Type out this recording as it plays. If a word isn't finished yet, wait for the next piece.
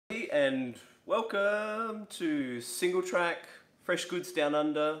and welcome to Singletrack, Fresh Goods Down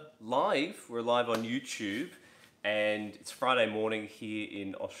Under, live. We're live on YouTube, and it's Friday morning here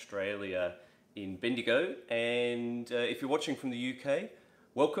in Australia in Bendigo. And if you're watching from the UK,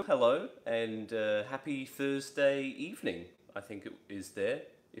 welcome, hello, and happy Thursday evening, I think it is there,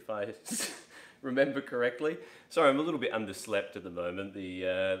 if I remember correctly. Sorry, I'm a little bit underslept at the moment.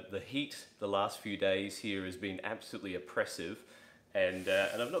 The heat the last few days here has been absolutely oppressive. And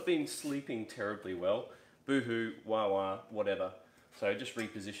I've not been sleeping terribly well. Boo-hoo, wah-wah, whatever. So I just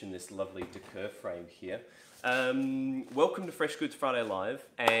repositioned this lovely decor frame here. Welcome to Fresh Goods Friday Live,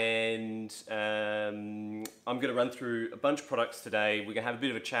 and I'm going to run through a bunch of products today. We're going to have a bit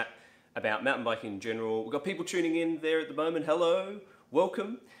of a chat about mountain biking in general. We've got people tuning in there at the moment. Hello,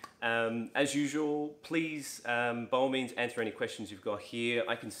 welcome. As usual, please, by all means, answer any questions you've got here.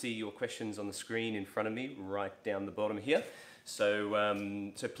 I can see your questions on the screen in front of me, right down the bottom here.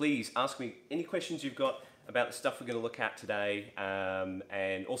 So, so please ask me any questions you've got about the stuff we're going to look at today,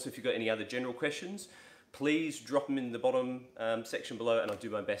 and also if you've got any other general questions, please drop them in the bottom section below, and I'll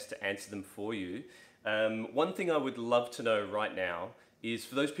do my best to answer them for you. One thing I would love to know right now is,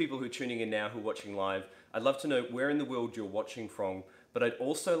 for those people who are tuning in now, who are watching live, I'd love to know where in the world you're watching from, but I'd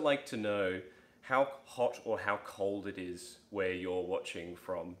also like to know how hot or how cold it is where you're watching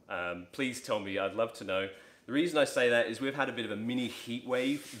from. Please tell me, I'd love to know. The reason I say that is we've had a bit of a mini heat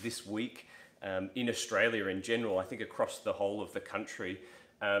wave this week in Australia in general, I think across the whole of the country,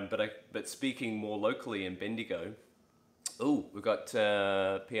 but speaking more locally in Bendigo. Oh, we've got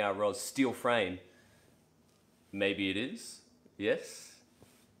PR Roz, steel frame. Maybe it is, yes.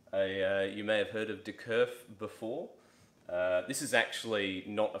 You may have heard of Decurf before. This is actually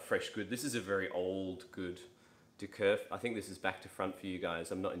not a fresh good, this is a very old good. Decurf, I think this is back to front for you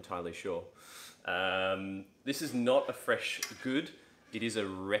guys, I'm not entirely sure. This is not a fresh good, it is a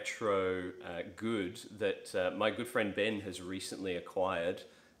retro good that my good friend Ben has recently acquired.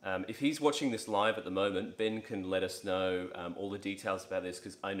 If he's watching this live at the moment, Ben can let us know all the details about this,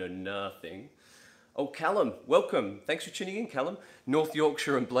 because I know nothing. Oh, Callum, welcome. Thanks for tuning in, Callum. North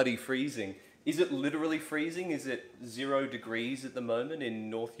Yorkshire and bloody freezing. Is it literally freezing? Is it 0 degrees at the moment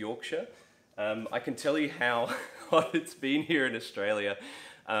in North Yorkshire? I can tell you how hot it's been here in Australia,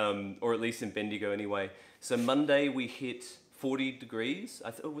 or at least in Bendigo anyway. So Monday we hit 40 degrees.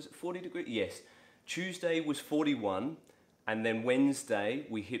 Was it 40 degrees? Yes. Tuesday was 41, and then Wednesday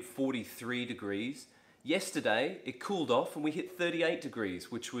we hit 43 degrees. Yesterday it cooled off and we hit 38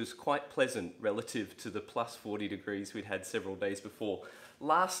 degrees, which was quite pleasant relative to the plus 40 degrees we'd had several days before.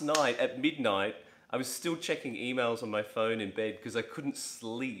 Last night at midnight, I was still checking emails on my phone in bed because I couldn't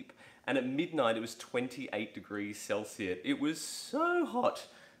sleep. And at midnight, it was 28 degrees Celsius. It was so hot.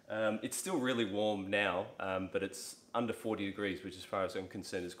 It's still really warm now, but it's under 40 degrees, which as far as I'm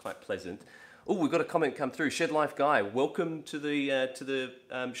concerned is quite pleasant. Oh, we've got a comment come through. Shed Life Guy, welcome to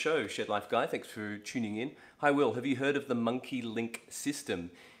the show, Shed Life Guy. Thanks for tuning in. Hi, Will. Have you heard of the Monkey Link system?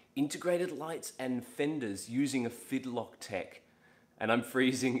 Integrated lights and fenders using a fidlock tech. And I'm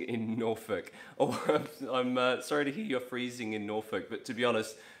freezing in Norfolk. Oh, I'm sorry to hear you're freezing in Norfolk, but to be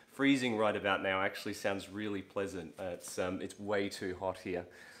honest, freezing right about now actually sounds really pleasant. It's way too hot here.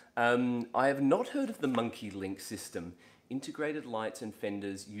 I have not heard of the Monkey Link system. Integrated lights and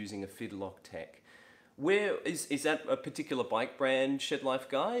fenders using a fidlock tech. Where is that a particular bike brand, Shed Life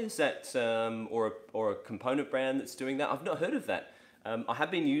Guy? Is that or a component brand that's doing that? I've not heard of that. I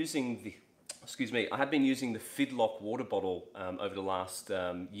have been using the Fidlock water bottle over the last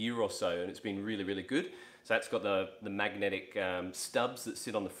year or so, and it's been really, really good. So that's got the magnetic stubs that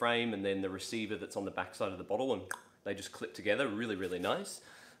sit on the frame, and then the receiver that's on the back side of the bottle, and they just clip together. Really, really nice.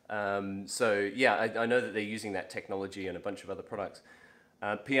 So yeah, I know that they're using that technology and a bunch of other products.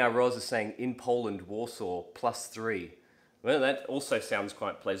 PR Roz is saying, in Poland, Warsaw, +3. Well, that also sounds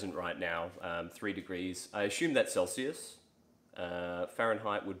quite pleasant right now, 3 degrees. I assume that's Celsius.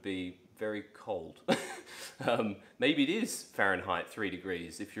 Fahrenheit would be very cold. Maybe it is Fahrenheit 3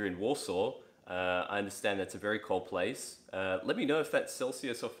 degrees. If you're in Warsaw, I understand that's a very cold place. Let me know if that's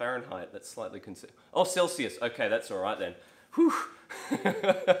Celsius or Fahrenheit. That's slightly oh, Celsius. Okay, that's all right then. Whew.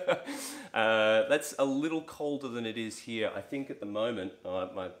 That's a little colder than it is here. I think at the moment,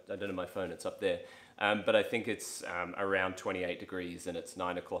 I don't know my phone, it's up there. But I think it's around 28 degrees and it's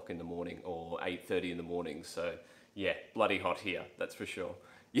 9 o'clock in the morning or 8:30 in the morning. So yeah, bloody hot here, that's for sure.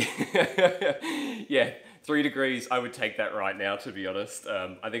 Yeah, yeah, 3 degrees, I would take that right now, to be honest.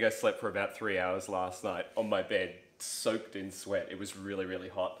 I think I slept for about 3 hours last night on my bed, soaked in sweat. It was really, really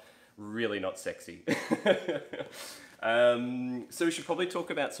hot, really not sexy. So we should probably talk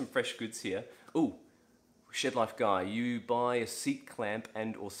about some fresh goods here. Ooh, Shed Life Guy, you buy a seat clamp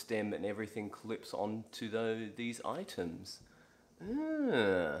and or stem and everything clips onto these items.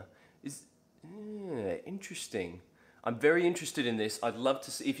 Ah, is interesting. I'm very interested in this. I'd love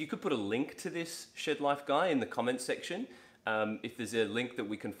to see if you could put a link to this Shed Life Guy in the comment section. If there's a link that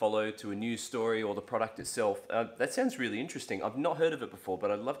we can follow to a news story or the product itself, that sounds really interesting. I've not heard of it before, but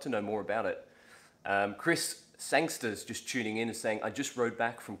I'd love to know more about it. Chris Sangster's just tuning in and saying, I just rode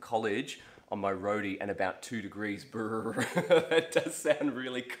back from college on my roadie and about 2 degrees. Brr. That does sound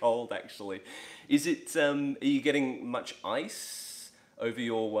really cold, actually. Is it, are you getting much ice over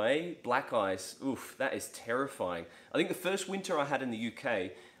your way? Black ice, oof, that is terrifying. I think the first winter I had in the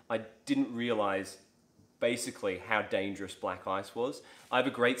UK, I didn't realize basically how dangerous black ice was. I have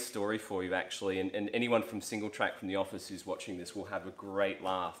a great story for you, actually, and anyone from Singletrack from the office who's watching this will have a great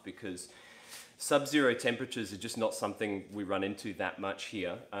laugh, because sub-zero temperatures are just not something we run into that much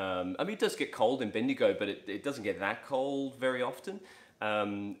here. I mean, it does get cold in Bendigo, but it doesn't get that cold very often.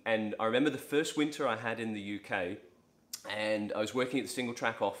 And I remember the first winter I had in the UK, and I was working at the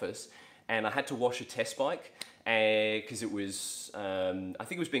Singletrack office, and I had to wash a test bike because it was, I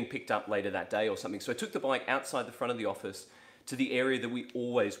think it was being picked up later that day or something. So I took the bike outside the front of the office to the area that we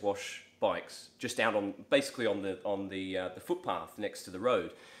always wash bikes, just out on, basically on the footpath next to the road,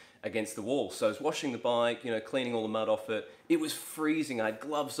 against the wall. So I was washing the bike, you know, cleaning all the mud off it. It was freezing. I had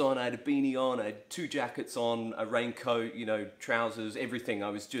gloves on, I had a beanie on, I had 2 jackets on, a raincoat, you know, trousers, everything. I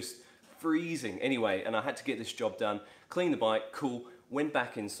was just freezing. Anyway, and I had to get this job done. Clean the bike, cool. Went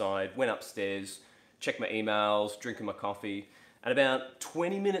back inside, went upstairs, checked my emails, drinking my coffee. And about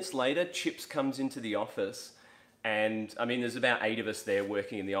 20 minutes later, Chips comes into the office. And I mean, there's about 8 of us there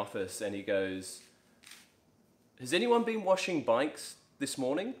working in the office. And he goes, has anyone been washing bikes this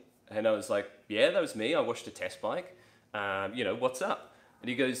morning? And I was like, yeah, that was me. I washed a test bike. You know, what's up? And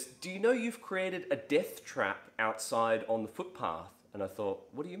he goes, do you know you've created a death trap outside on the footpath? And I thought,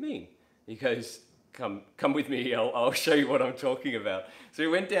 what do you mean? He goes, come with me. I'll show you what I'm talking about. So we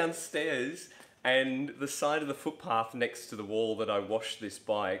went downstairs, and the side of the footpath next to the wall that I washed this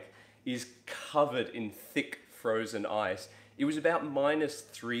bike is covered in thick frozen ice. It was about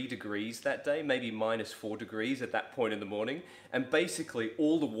 -3 degrees that day, maybe -4 degrees at that point in the morning. And basically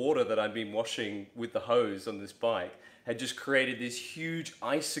all the water that I'd been washing with the hose on this bike had just created this huge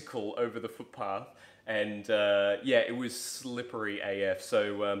icicle over the footpath. And yeah, it was slippery AF.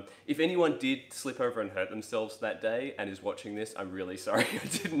 So if anyone did slip over and hurt themselves that day and is watching this, I'm really sorry. I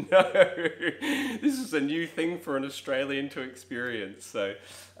didn't know. This is a new thing for an Australian to experience. So,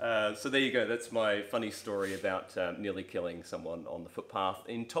 so there you go. That's my funny story about nearly killing someone on the footpath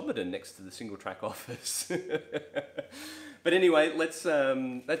in Tobberton next to the Singletrack office. But anyway,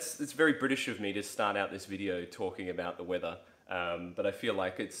 it's very British of me to start out this video talking about the weather. But I feel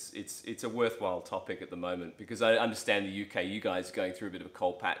like it's a worthwhile topic at the moment, because I understand the UK, you guys are going through a bit of a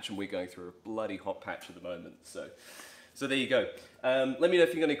cold patch, and we're going through a bloody hot patch at the moment. So there you go. Let me know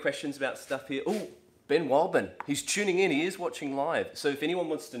if you've got any questions about stuff here. Oh, Ben Wildman, he's tuning in. He is watching live. So if anyone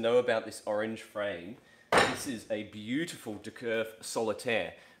wants to know about this orange frame, this is a beautiful de Curve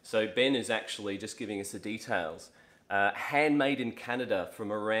Solitaire. So Ben is actually just giving us the details. Handmade in Canada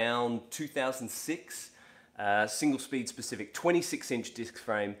from around 2006. Single speed specific 26-inch disc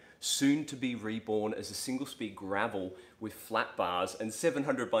frame, soon to be reborn as a single speed gravel with flat bars and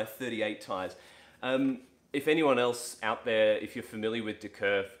 700 by 38 tires. If anyone else out there, if you're familiar with de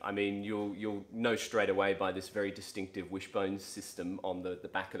Curve, I mean, you'll know straight away by this very distinctive wishbone system on the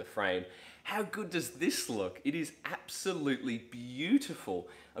back of the frame. How good does this look? It is absolutely beautiful.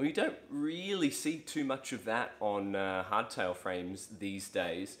 I mean, you don't really see too much of that on hardtail frames these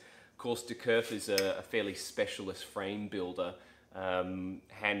days. Of course, de Curve is a fairly specialist frame builder,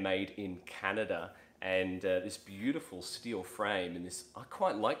 handmade in Canada, and this beautiful steel frame, and this, I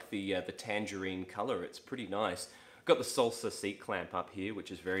quite like the tangerine color. It's pretty nice. I've got the Salsa seat clamp up here,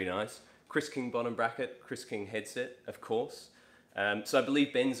 which is very nice. Chris King bottom bracket, Chris King headset, of course. So I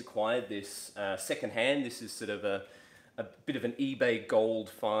believe Ben's acquired this secondhand. This is sort of a bit of an eBay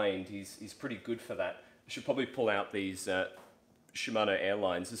gold find. He's pretty good for that. I should probably pull out these Shimano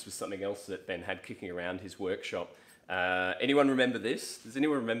Airlines. This was something else that Ben had kicking around his workshop. Anyone remember this? Does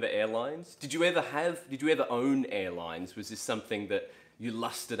anyone remember Airlines? Did you ever own Airlines? Was this something that you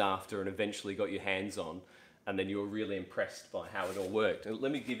lusted after and eventually got your hands on, and then you were really impressed by how it all worked? And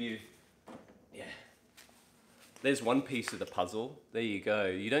let me give you, yeah. There's one piece of the puzzle. There you go.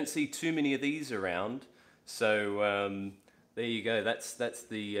 You don't see too many of these around. So there you go. That's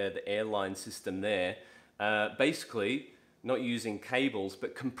the airline system there. Basically, not using cables,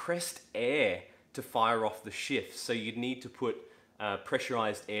 but compressed air to fire off the shifts. So you'd need to put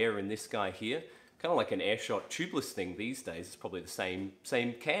pressurized air in this guy here, kind of like an Airshot tubeless thing these days. It's probably the same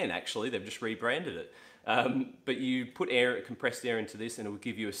can actually. They've just rebranded it. But you put compressed air into this, and it will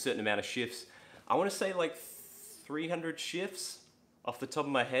give you a certain amount of shifts. I want to say like 300 shifts off the top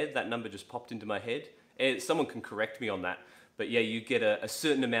of my head. That number just popped into my head. Someone can correct me on that. But yeah, you get a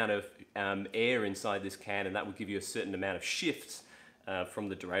certain amount of air inside this can, and that will give you a certain amount of shifts from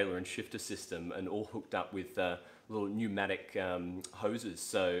the derailleur and shifter system, and all hooked up with little pneumatic hoses.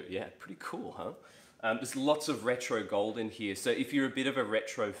 So yeah, pretty cool, huh? There's lots of retro gold in here. So if you're a bit of a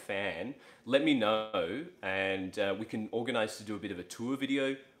retro fan, let me know, and we can organize to do a bit of a tour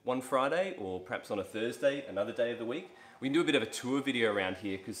video one Friday, or perhaps on a Thursday, another day of the week. We can do a bit of a tour video around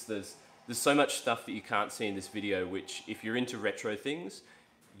here, because there's so much stuff that you can't see in this video, which if you're into retro things,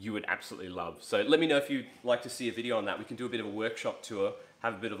 you would absolutely love. So let me know if you'd like to see a video on that. We can do a bit of a workshop tour,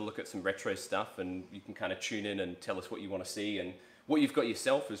 have a bit of a look at some retro stuff, and you can kind of tune in and tell us what you want to see and what you've got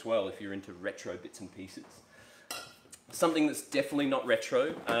yourself as well if you're into retro bits and pieces. Something that's definitely not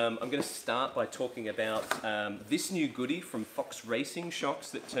retro, I'm going to start by talking about this new goodie from Fox Racing Shocks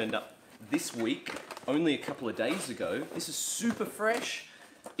that turned up this week, only a couple of days ago. This is super fresh.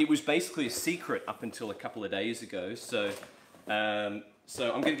 It was basically a secret up until a couple of days ago, so I'm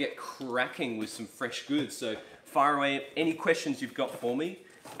going to get cracking with some fresh goods. So fire away any questions you've got for me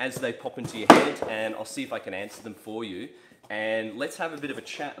as they pop into your head, and I'll see if I can answer them for you. And let's have a bit of a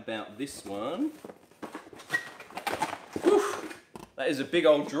chat about this one. Whew, that is a big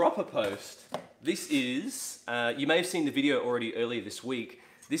old dropper post. This is, you may have seen the video already earlier this week.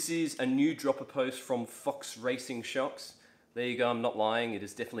 This is a new dropper post from Fox Racing Shocks. There you go, I'm not lying, it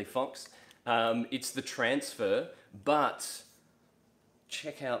is definitely Fox. It's the transfer, but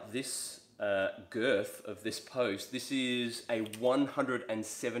check out this girth of this post. This is a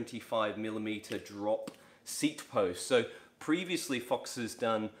 175mm drop seat post. So previously Fox has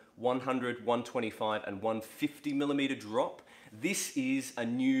done 100, 125 and 150mm drop. This is a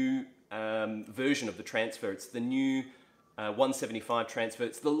new version of the transfer. It's the new 175 transfer.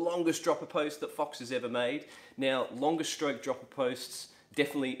 It's the longest dropper post that Fox has ever made. Now, longer stroke dropper posts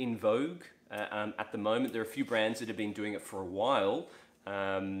definitely in vogue at the moment. There are a few brands that have been doing it for a while.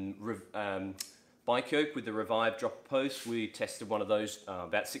 Bike Yoke with the Revive dropper post, we tested one of those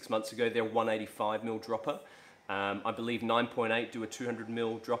about 6 months ago. They're 185mm dropper. I believe 9.8 do a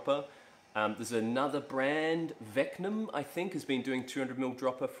 200mm dropper. There's another brand, Vecnum, I think, has been doing 200mm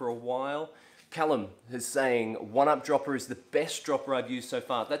dropper for a while. Callum is saying, one-up dropper is the best dropper I've used so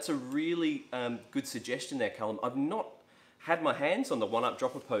far. That's a really good suggestion there, Callum. I've not had my hands on the one-up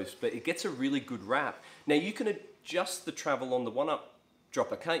dropper post, but it gets a really good wrap. Now, you can adjust the travel on the one-up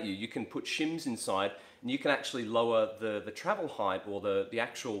dropper, can't you? You can put shims inside, and you can actually lower the travel height, or the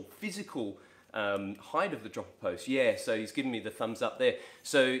actual physical height of the dropper post. Yeah, so he's giving me the thumbs up there.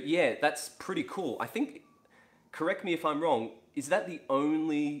 So yeah, that's pretty cool. I think, correct me if I'm wrong, is that the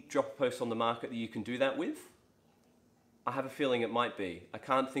only dropper post on the market that you can do that with? I have a feeling it might be. I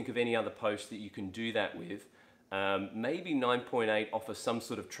can't think of any other post that you can do that with. Maybe 9.8 offers some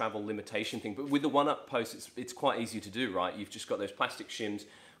sort of travel limitation thing, but with the one-up post, it's quite easy to do, right? You've just got those plastic shims,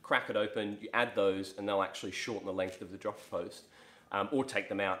 crack it open, you add those, and they'll actually shorten the length of the dropper post, or take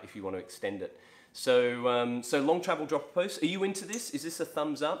them out if you want to extend it. So, so long travel dropper post. Are you into this? Is this a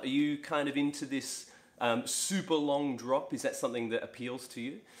thumbs up? Are you kind of into this super long drop? Is that something that appeals to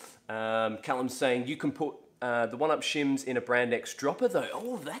you? Callum's saying you can put the one-up shims in a brand X dropper though.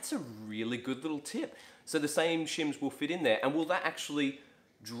 Oh, that's a really good little tip. So the same shims will fit in there, and will that actually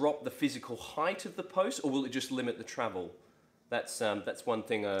drop the physical height of the post, or will it just limit the travel? That's one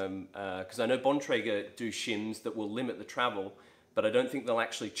thing, because I know Bontrager do shims that will limit the travel, but I don't think they'll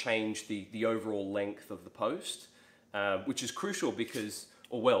actually change the overall length of the post, which is crucial because,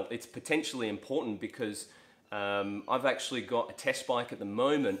 or well, it's potentially important because I've actually got a test bike at the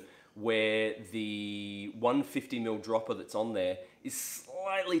moment where the 150mm dropper that's on there is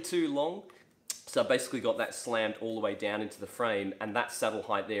slightly too long. So I basically got that slammed all the way down into the frame, and that saddle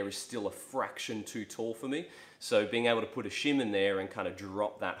height there is still a fraction too tall for me. So being able to put a shim in there and kind of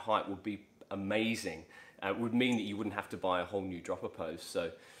drop that height would be amazing. It would mean that you wouldn't have to buy a whole new dropper post.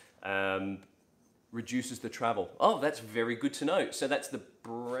 So reduces the travel. Oh, that's very good to know. So that's the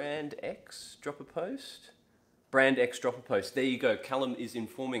Brand X dropper post. Brand X dropper post. There you go. Callum is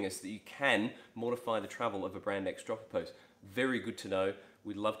informing us that you can modify the travel of a Brand X dropper post. Very good to know.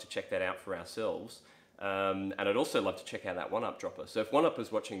 We'd love to check that out for ourselves. And I'd also love to check out that one-up dropper. So if one-up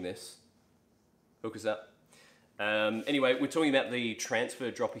is watching this, hook us up. Anyway, we're talking about the transfer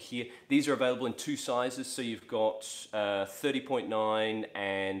dropper here. These are available in two sizes. So you've got 30.9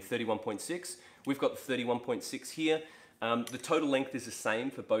 and 31.6. We've got the 31.6 here. The total length is the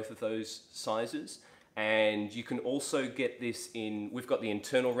same for both of those sizes. And you can also get this in, we've got the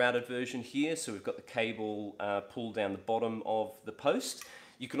internal routed version here, so we've got the cable pulled down the bottom of the post.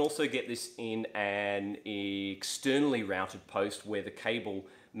 You can also get this in an externally routed post where the cable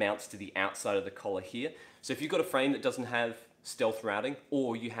mounts to the outside of the collar here. So if you've got a frame that doesn't have stealth routing,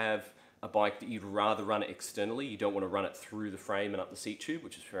 or you have a bike that you'd rather run it externally, you don't want to run it through the frame and up the seat tube,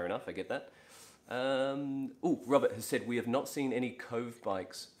 which is fair enough, I get that. Robert has said, we have not seen any Cove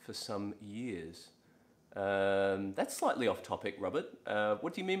bikes for some years. That's slightly off topic, Robert.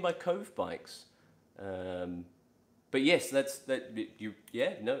 What do you mean by Cove bikes? But yes,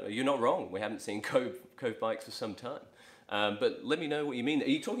 you're not wrong. We haven't seen Cove bikes for some time. But let me know what you mean. Are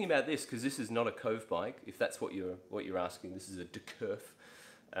you talking about this? Because this is not a Cove bike. If that's what you're asking, this is a De Curf,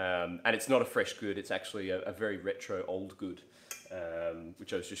 and it's not a fresh good. It's actually a very retro old good,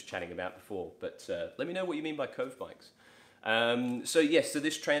 which I was just chatting about before. But let me know what you mean by Cove bikes. So yes, so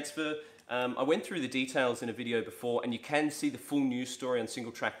this transfer. I went through the details in a video before, and you can see the full news story on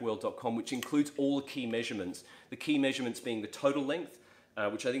singletrackworld.com, which includes all the key measurements. The key measurements being the total length,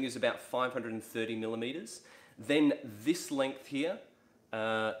 which I think is about 530 millimeters. Then this length here,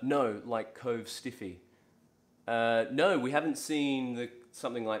 no, like Cove Stiffy. No, we haven't seen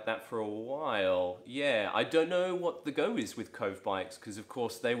something like that for a while. Yeah, I don't know what the go is with Cove bikes, because of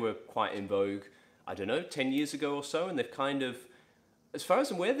course they were quite in vogue, I don't know, 10 years ago or so, and they've kind of, as far as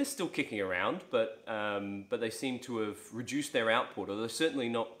I'm aware, they're still kicking around, but they seem to have reduced their output, or they're certainly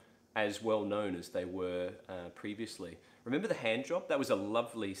not as well known as they were previously. Remember the hand job? That was a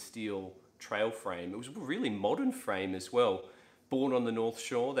lovely steel trail frame. It was a really modern frame as well. Born on the North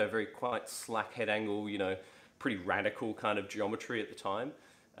Shore, they're very quite slack head angle, you know, pretty radical kind of geometry at the time.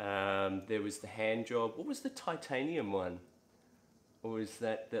 There was the hand job. What was the titanium one? Or is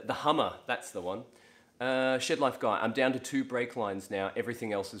that the Hummer? That's the one. Shed Life Guy, I'm down to 2 brake lines now.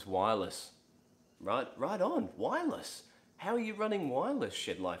 Everything else is wireless. Right on, wireless. How are you running wireless,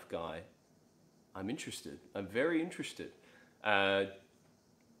 Shed Life Guy? I'm interested. I'm very interested. Do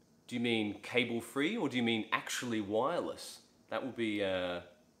you mean cable free, or do you mean actually wireless? That will be, yeah.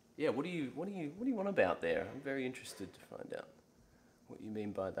 What do you want about there? I'm very interested to find out what you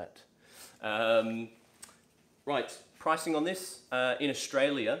mean by that. Right, pricing on this in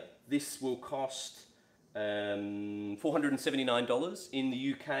Australia. This will cost $479. In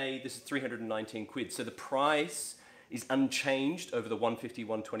the UK, this is 319 quid. So the price is unchanged over the 150,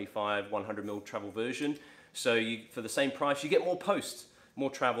 125, 100mm travel version. So for the same price, you get more post, more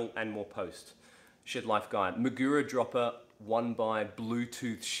travel and more post. Shed Life Guide, Magura dropper, 1x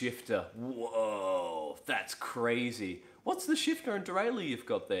Bluetooth shifter. Whoa, that's crazy. What's the shifter and derailleur you've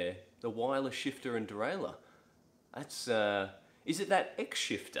got there? The wireless shifter and derailleur. That's, is it that X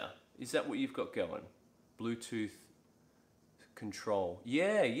shifter? Is that what you've got going? Bluetooth control.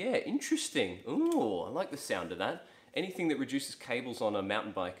 Yeah, interesting. Ooh, I like the sound of that. Anything that reduces cables on a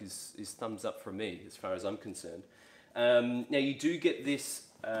mountain bike is thumbs up from me, as far as I'm concerned. Now you do get this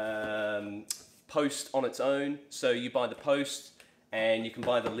post on its own, so you buy the post and you can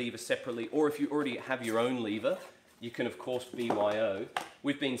buy the lever separately, or if you already have your own lever, you can of course BYO.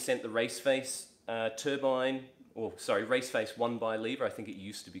 We've been sent the Raceface turbine, or sorry, Raceface 1x lever. I think it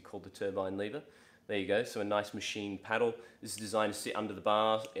used to be called the turbine lever. There you go, so a nice machine paddle. This is designed to sit under the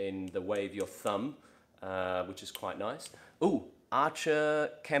bar in the way of your thumb, which is quite nice. Ooh, Archer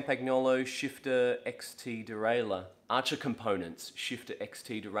Campagnolo Shifter XT Derailleur. Archer Components Shifter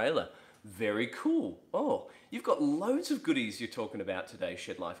XT Derailleur. Very cool. Oh, you've got loads of goodies you're talking about today,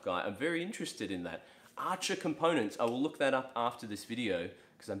 Shed Life Guy. I'm very interested in that. Archer Components, I will look that up after this video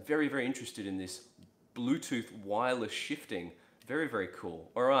because I'm very, very interested in this Bluetooth wireless shifting. Very, very cool.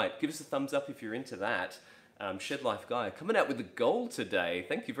 All right, give us a thumbs up if you're into that. Shed Life Guy, coming out with the gold today.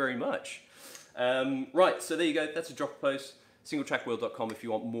 Thank you very much. Right, so there you go. That's a drop post. Singletrackworld.com if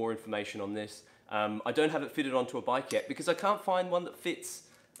you want more information on this. I don't have it fitted onto a bike yet because I can't find one that fits.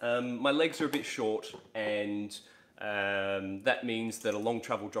 My legs are a bit short, and that means that a long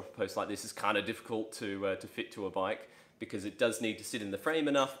travel dropper post like this is kind of difficult to fit to a bike because it does need to sit in the frame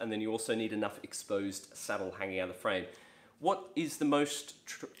enough, and then you also need enough exposed saddle hanging out of the frame. What is the most,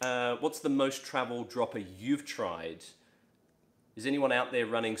 what's the most travel dropper you've tried? Is anyone out there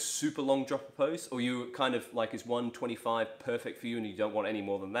running super long dropper posts, or you kind of like, is 125 perfect for you and you don't want any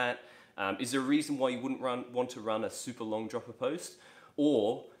more than that? Is there a reason why you wouldn't want to run a super long dropper post?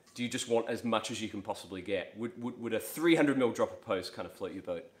 Or do you just want as much as you can possibly get? Would a 300mm dropper post kind of float your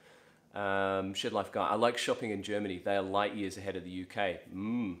boat? Shed Life Guy, I like shopping in Germany. They are light years ahead of the UK.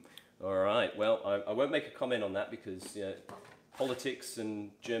 All right, well, I won't make a comment on that because, you know, politics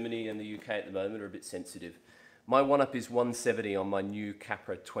and Germany and the UK at the moment are a bit sensitive. My one-up is 170 on my new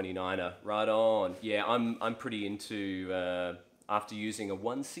Capra 29er. Right on. Yeah, I'm pretty into, after using a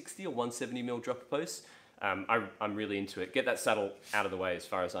 160 or 170 mil dropper post, I'm really into it. Get that saddle out of the way as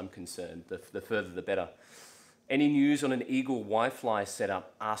far as I'm concerned. The further the better. Any news on an Eagle Y-Fly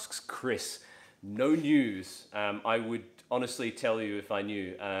setup, asks Chris. No news. I would honestly tell you if I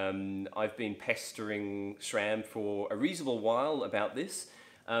knew. I've been pestering SRAM for a reasonable while about this.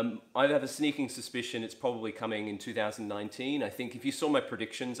 I have a sneaking suspicion it's probably coming in 2019. I think if you saw my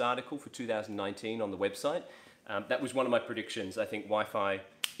predictions article for 2019 on the website, that was one of my predictions. I think Wi-Fi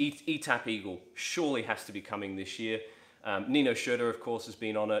ETAP Eagle surely has to be coming this year. Nino Schurter, of course, has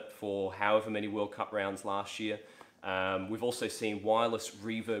been on it for however many World Cup rounds last year. We've also seen wireless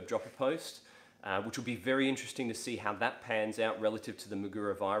reverb dropper post, which will be very interesting to see how that pans out relative to the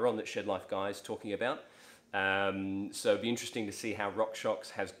Magura Viron that Shed Life Guy is talking about. So it'd be interesting to see how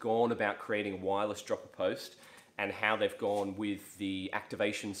RockShox has gone about creating a wireless dropper post and how they've gone with the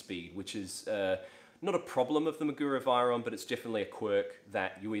activation speed, which is not a problem of the Magura Viron, but it's definitely a quirk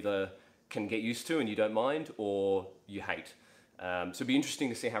that you either can get used to and you don't mind, or you hate. So it'd be interesting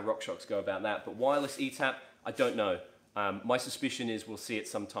to see how RockShox go about that. But wireless ETAP, I don't know. My suspicion is we'll see it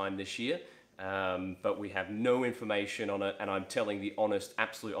sometime this year, but we have no information on it, and I'm telling the honest,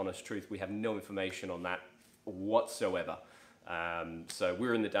 absolute honest truth, we have no information on that whatsoever. So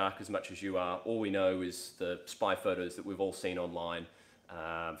we're in the dark as much as you are. All we know is the spy photos that we've all seen online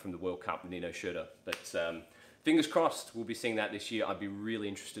from the World Cup with Nino Schurter. But fingers crossed, we'll be seeing that this year. I'd be really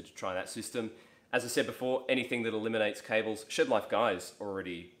interested to try that system. As I said before, anything that eliminates cables, Shed Life Guy's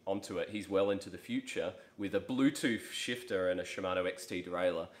already onto it. He's well into the future with a Bluetooth shifter and a Shimano XT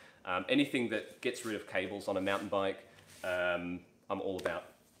derailleur. Anything that gets rid of cables on a mountain bike, I'm all about.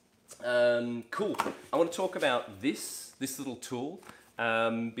 Cool. I want to talk about this little tool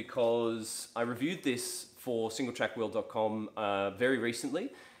because I reviewed this for singletrackwheel.com very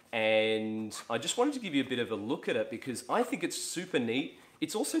recently, and I just wanted to give you a bit of a look at it because I think it's super neat.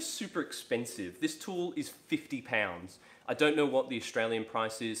 It's also super expensive. This tool is £50. I don't know what the Australian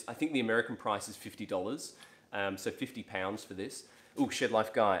price is. I think the American price is $50. So £50 for this. Ooh, Shed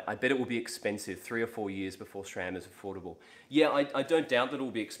Life Guy, I bet it will be expensive 3 or 4 years before SRAM is affordable. Yeah, I don't doubt that it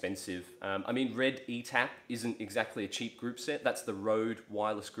will be expensive. I mean, Red ETAP isn't exactly a cheap group set. That's the Rode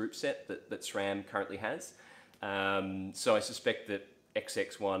wireless group set that SRAM currently has. So I suspect that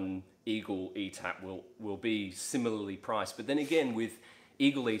XX1 Eagle ETAP will be similarly priced. But then again, with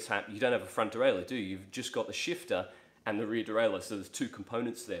Eagle ETAP, you don't have a front derailleur, do you? You've just got the shifter and the rear derailleur, so there's 2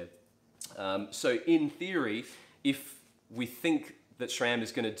 components there. So in theory, if we think that SRAM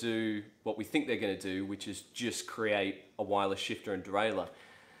is going to do what we think they're going to do, which is just create a wireless shifter and derailleur,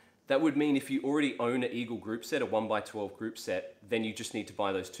 that would mean if you already own an Eagle group set, a 1x12 group set, then you just need to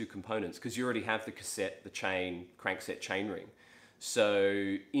buy those 2 components because you already have the cassette, the chain, crankset, chainring.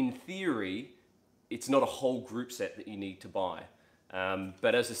 So in theory, it's not a whole group set that you need to buy.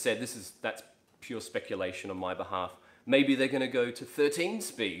 But as I said, that's pure speculation on my behalf. Maybe they're going to go to 13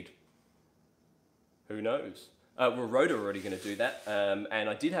 speed. Who knows? Well, Rotor are already going to do that. And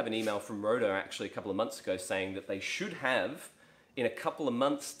I did have an email from Rotor actually a couple of months ago saying that they should have, in a couple of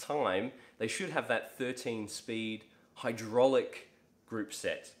months' time, they should have that 13 speed hydraulic group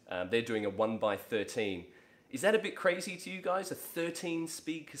set. They're doing a 1x13. Is that a bit crazy to you guys? A 13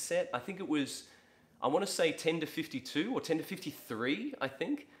 speed cassette? I think it was, I want to say 10 to 52 or 10 to 53, I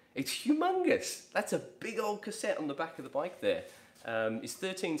think. It's humongous. That's a big old cassette on the back of the bike there. Is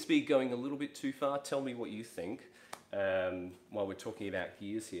 13 speed going a little bit too far? Tell me what you think while we're talking about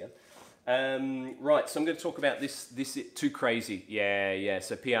gears here. Right, so I'm going to talk about this too crazy. Yeah,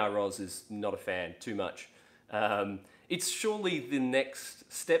 so PR Roz is not a fan, too much. It's surely the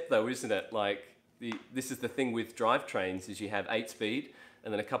next step though, isn't it? Like, this is the thing with drivetrains, is you have 8 speed,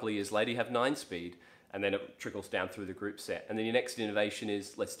 and then a couple of years later you have 9 speed, and then it trickles down through the group set. And then your next innovation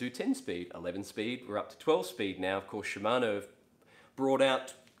is, let's do 10 speed, 11 speed, we're up to 12 speed now. Of course, Shimano have brought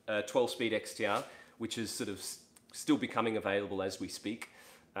out 12 speed XTR, which is sort of still becoming available as we speak.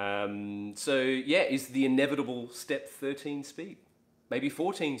 So yeah, is the inevitable step 13 speed? Maybe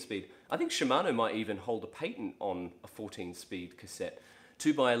 14 speed. I think Shimano might even hold a patent on a 14 speed cassette.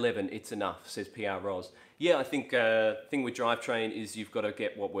 2x11, it's enough, says PR Roz. Yeah, I think thing with drivetrain is you've got to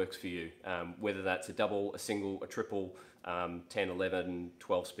get what works for you, whether that's a double, a single, a triple, 10, 11,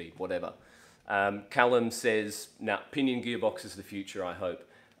 12 speed, whatever. Callum says, nah, pinion gearbox is the future, I hope.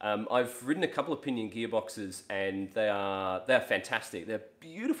 I've ridden a couple of pinion gearboxes and they're fantastic. They're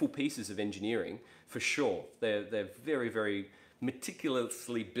beautiful pieces of engineering, for sure. They're very, very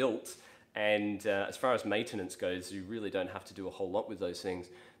meticulously built, And as far as maintenance goes, you really don't have to do a whole lot with those things.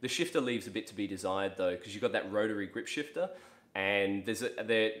 The shifter leaves a bit to be desired though, because you've got that rotary grip shifter, and there's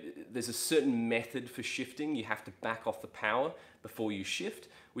a certain method for shifting. You have to back off the power before you shift,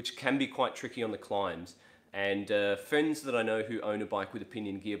 which can be quite tricky on the climbs. And friends that I know who own a bike with a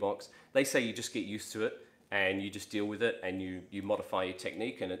pinion gearbox, they say you just get used to it and you just deal with it and you modify your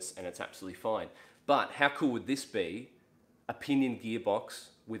technique and it's absolutely fine. But how cool would this be? A pinion gearbox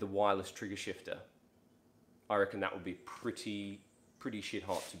with a wireless trigger shifter. I reckon that would be pretty shit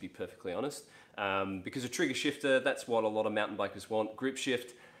hot, to be perfectly honest. Because a trigger shifter, that's what a lot of mountain bikers want. Grip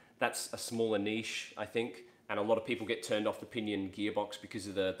shift, that's a smaller niche, I think. And a lot of people get turned off the pinion gearbox because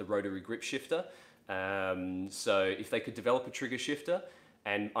of the rotary grip shifter. So if they could develop a trigger shifter,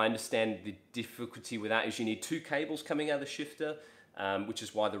 and I understand the difficulty with that is you need 2 cables coming out of the shifter, which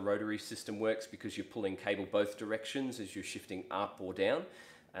is why the rotary system works, because you're pulling cable both directions as you're shifting up or down.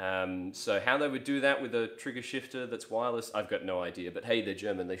 So how they would do that with a trigger shifter that's wireless, I've got no idea. But hey, they're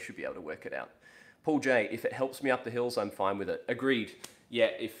German, they should be able to work it out. Paul J, if it helps me up the hills, I'm fine with it. Agreed. Yeah,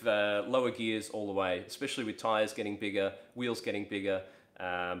 if lower gears all the way, especially with tires getting bigger, wheels getting bigger,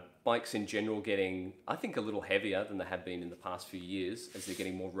 bikes in general getting, I think, a little heavier than they have been in the past few years as they're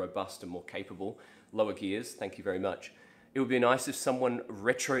getting more robust and more capable. Lower gears, thank you very much. It would be nice if someone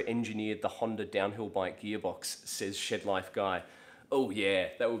retro-engineered the Honda downhill bike gearbox, says Shed Life Guy. Oh yeah,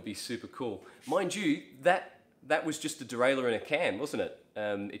 that would be super cool. Mind you, that was just a derailleur in a can, wasn't it?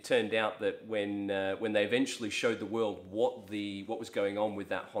 It turned out that when they eventually showed the world what was going on with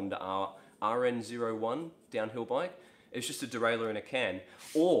that Honda RN01 downhill bike, it was just a derailleur in a can.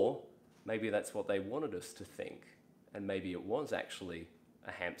 Or maybe that's what they wanted us to think, and maybe it was actually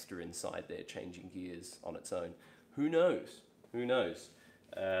a hamster inside there changing gears on its own. Who knows? Who knows?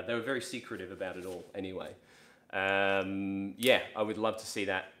 They were very secretive about it all anyway. Yeah, I would love to see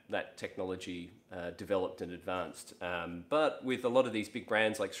that technology developed and advanced. But with a lot of these big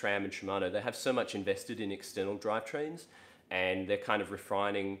brands like SRAM and Shimano, they have so much invested in external drivetrains, and they're kind of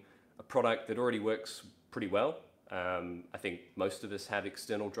refining a product that already works pretty well. I think most of us have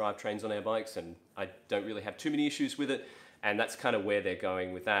external drivetrains on our bikes, and I don't really have too many issues with it. And that's kind of where they're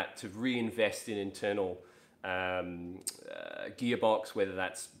going with that, to reinvest in internal gearbox, whether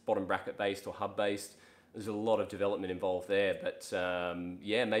that's bottom bracket based or hub based. There's a lot of development involved there, but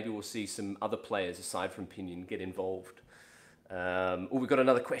yeah, maybe we'll see some other players aside from Pinion get involved. Oh, we've got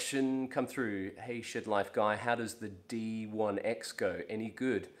another question come through. Hey, Shed Life Guy, how does the D1X go? Any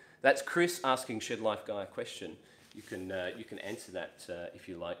good? That's Chris asking Shed Life Guy a question. You can answer that if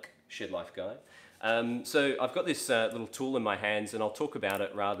you like, Shed Life Guy. So I've got this little tool in my hands, and I'll talk about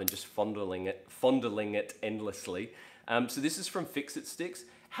it rather than just fondling it endlessly. So this is from Fix-It Sticks.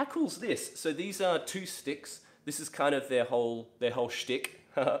 How cool's this? So these are 2 sticks. This is kind of their whole shtick.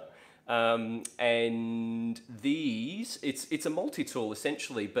 And these, it's a multi-tool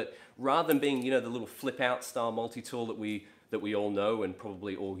essentially, but rather than being, the little flip-out style multi-tool that we all know and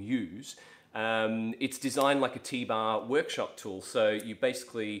probably all use, it's designed like a T-bar workshop tool. So you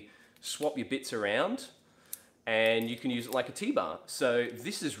basically swap your bits around and you can use it like a T-bar. So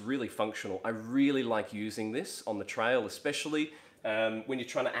this is really functional. I really like using this on the trail, especially when you're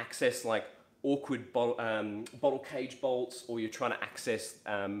trying to access like awkward bottle cage bolts, or you're trying to access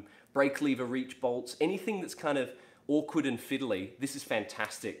brake lever reach bolts, anything that's kind of awkward and fiddly. This is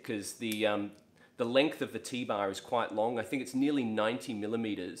fantastic because the length of the T-bar is quite long. I think it's nearly 90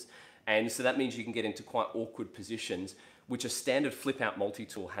 millimeters. And so that means you can get into quite awkward positions, which a standard flip-out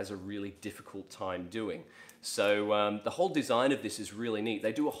multi-tool has a really difficult time doing. So the whole design of this is really neat.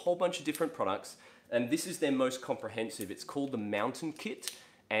 They do a whole bunch of different products, and this is their most comprehensive. It's called the Mountain Kit,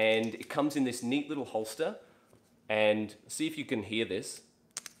 and it comes in this neat little holster. And see if you can hear this.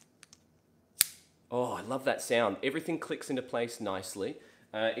 Oh, I love that sound. Everything clicks into place nicely.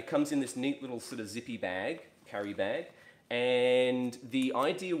 It comes in this neat little sort of zippy bag, carry bag. And the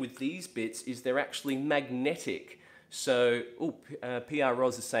idea with these bits is they're actually magnetic. So, PR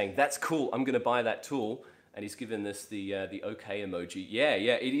Roz is saying, that's cool, I'm gonna buy that tool. And he's given this the okay emoji. Yeah,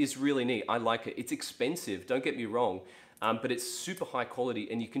 it is really neat, I like it. It's expensive, don't get me wrong, but it's super high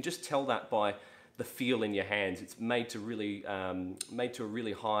quality, and you can just tell that by the feel in your hands. It's made to a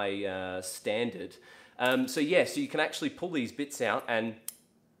really high standard. So yeah, so you can actually pull these bits out, and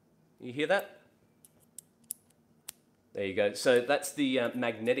you hear that? There you go. So that's the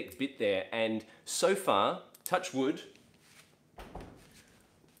magnetic bit there. And so far, touch wood,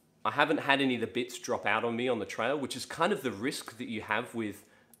 I haven't had any of the bits drop out on me on the trail, which is kind of the risk that you have with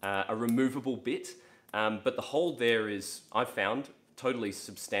a removable bit. But the hold there is, I've found, totally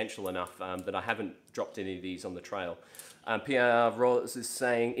substantial enough that I haven't dropped any of these on the trail. PR Ross is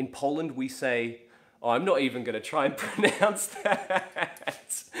saying, in Poland we say, oh, I'm not even going to try and pronounce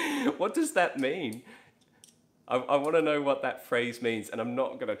that. What does that mean? I want to know what that phrase means, and I'm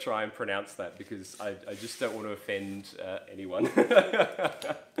not going to try and pronounce that because I just don't want to offend anyone.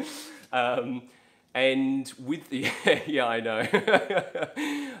 And with the, yeah, I know.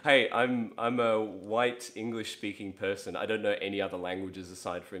 Hey, I'm a white English-speaking person. I don't know any other languages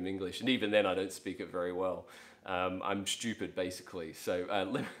aside from English, and even then I don't speak it very well. I'm stupid, basically, so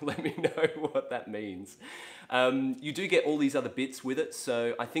let me know what that means. You do get all these other bits with it,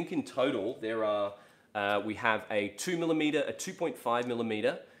 so I think in total there are, we have a 2mm, a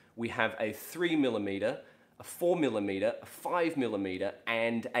 2.5mm, we have a 3mm, a 4mm, a 5mm,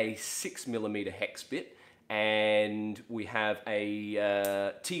 and a 6mm hex bit, and we have a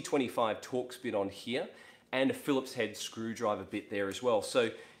T25 Torx bit on here, and a Phillips head screwdriver bit there as well. So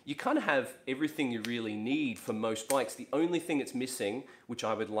you kind of have everything you really need for most bikes. The only thing it's missing, which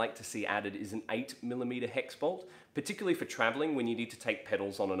I would like to see added, is an 8mm hex bolt, particularly for traveling when you need to take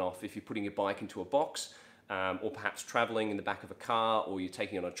pedals on and off. If you're putting your bike into a box, or perhaps traveling in the back of a car, or you're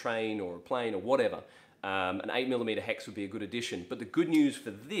taking it on a train or a plane or whatever, an 8mm hex would be a good addition. But the good news for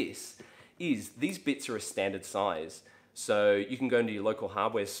this is these bits are a standard size. So you can go into your local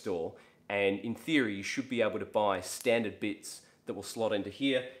hardware store, and in theory you should be able to buy standard bits that will slot into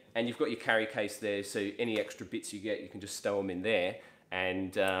here, and you've got your carry case there, so any extra bits you get, you can just stow them in there.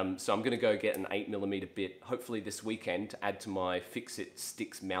 And so I'm going to go get an 8mm bit, hopefully this weekend, to add to my Fix-It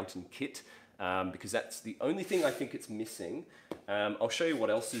Sticks mountain kit, because that's the only thing I think it's missing. I'll show you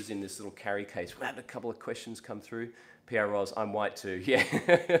what else is in this little carry case. We had a couple of questions come through. PR Roz, I'm white too,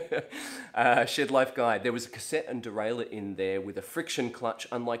 yeah. Shed Life Guide, there was a cassette and derailleur in there with a friction clutch,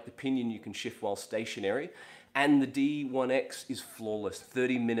 unlike the pinion you can shift while stationary. And the D1X is flawless,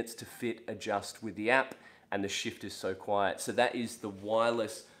 30 minutes to fit, adjust with the app, and the shift is so quiet. So that is the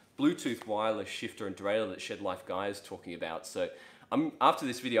wireless, Bluetooth wireless shifter and derailleur that Shed Life Guy is talking about. So after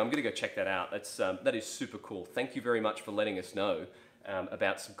this video, I'm gonna go check that out. That is super cool. Thank you very much for letting us know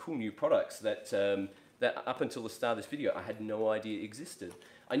about some cool new products that, that up until the start of this video, I had no idea existed.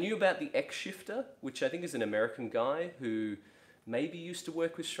 I knew about the X shifter, which I think is an American guy who maybe used to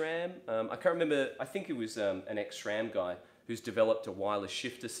work with SRAM. I can't remember, I think it was an ex-SRAM guy who's developed a wireless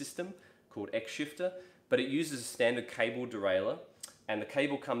shifter system called X shifter, but it uses a standard cable derailleur, and the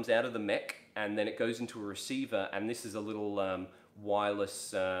cable comes out of the mech and then it goes into a receiver, and this is a little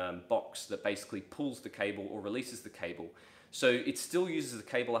wireless box that basically pulls the cable or releases the cable. So it still uses the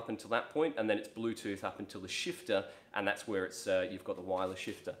cable up until that point, and then it's Bluetooth up until the shifter, and that's where it's you've got the wireless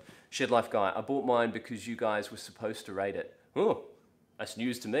shifter. Shed Life Guy, I bought mine because you guys were supposed to rate it. Oh, that's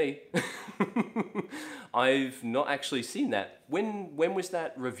news to me. I've not actually seen that. When was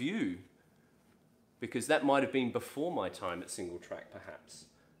that review? Because that might have been before my time at Singletrack, perhaps.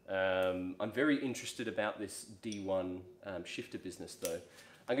 I'm very interested about this D1 shifter business, though.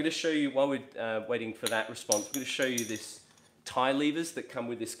 I'm going to show you, while we're waiting for that response, I'm going to show you this tie levers that come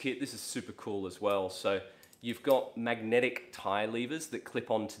with this kit. This is super cool as well. So you've got magnetic tie levers that clip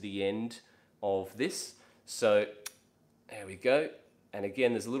onto the end of this. So there we go. And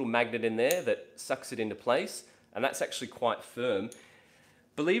again, there's a little magnet in there that sucks it into place, and that's actually quite firm.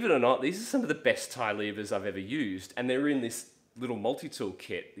 Believe it or not, these are some of the best tie levers I've ever used, and they're in this little multi-tool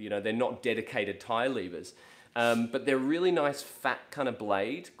kit. You know, they're not dedicated tie levers, but they're really nice fat kind of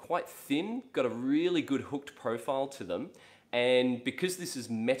blade, quite thin, got a really good hooked profile to them. And because this is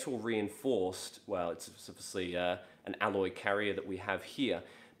metal reinforced, well, it's obviously an alloy carrier that we have here,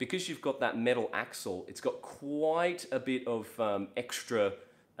 because you've got that metal axle, it's got quite a bit of extra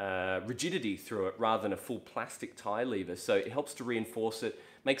rigidity through it rather than a full plastic tie lever. So it helps to reinforce it,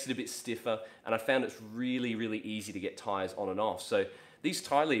 makes it a bit stiffer, and I found it's really, really easy to get tires on and off. So these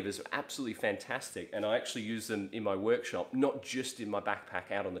tie levers are absolutely fantastic, and I actually use them in my workshop, not just in my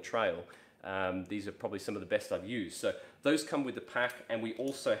backpack out on the trail. These are probably some of the best I've used. So those come with the pack, and we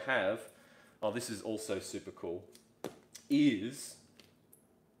also have, oh, this is also super cool, is,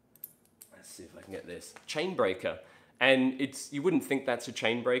 let's see if I can get this, chain breaker. And you wouldn't think that's a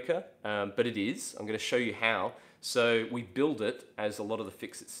chain breaker, but it is. I'm going to show you how. So we build it as a lot of the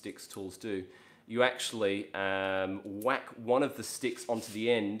Fix-It Sticks tools do. You actually whack one of the sticks onto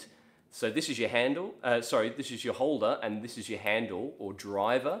the end. So this is your handle, this is your holder, and this is your handle or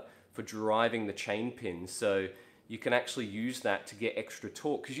driver for driving the chain pin. So you can actually use that to get extra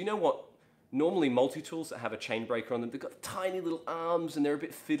torque. Because you know what? Normally multi-tools that have a chain breaker on them, they've got tiny little arms and they're a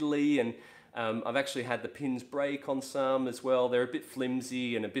bit fiddly, and I've actually had the pins break on some as well. They're a bit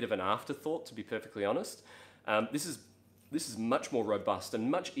flimsy and a bit of an afterthought, to be perfectly honest. This is This is much more robust and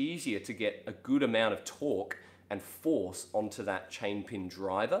much easier to get a good amount of torque and force onto that chain pin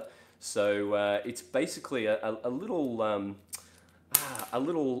driver. So it's basically a little,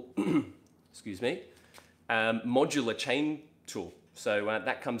 excuse me, modular chain tool. So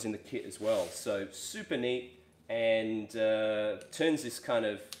that comes in the kit as well. So super neat, and turns this kind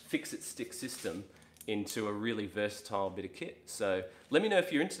of fix-it-stick system into a really versatile bit of kit. So let me know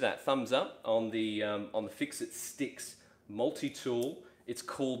if you're into that. Thumbs up on the Fix-It-Sticks multi-tool. It's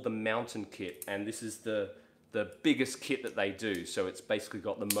called the Mountain Kit, and this is the biggest kit that they do. So it's basically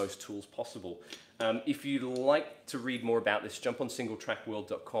got the most tools possible. If you'd like to read more about this, jump on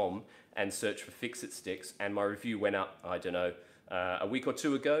singletrackworld.com and search for Fix-It-Sticks. And my review went up, I don't know, a week or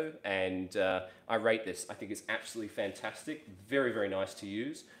two ago, and I rate this. I think it's absolutely fantastic. Very, very nice to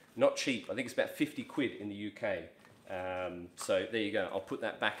use. Not cheap. I think it's about 50 quid in the UK. So there you go. I'll put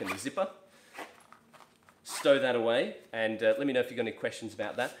that back in the zipper. Stow that away, and let me know if you've got any questions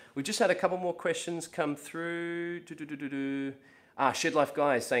about that. We've just had a couple more questions come through. Shed Life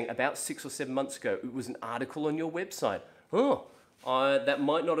Guy is saying, about 6 or 7 months ago, it was an article on your website. Oh, that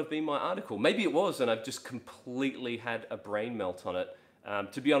might not have been my article. Maybe it was, and I've just completely had a brain melt on it.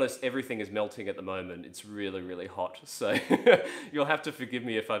 To be honest, everything is melting at the moment. It's really, really hot. So you'll have to forgive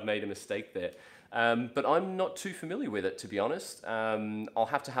me if I've made a mistake there. But I'm not too familiar with it, to be honest. I'll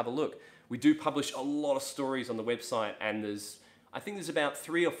have to have a look. We do publish a lot of stories on the website, and I think there's about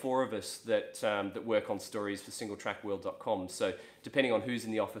 3 or 4 of us that work on stories for singletrackworld.com. So depending on who's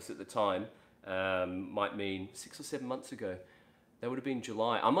in the office at the time, might mean 6 or 7 months ago. That would have been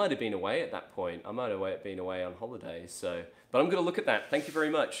July. I might have been away at that point. I might have been away on holiday. So, but I'm going to look at that. Thank you very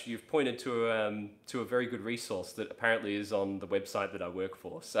much. You've pointed to a very good resource that apparently is on the website that I work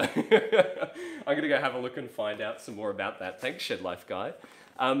for. So I'm going to go have a look and find out some more about that. Thanks, Shed Life Guy.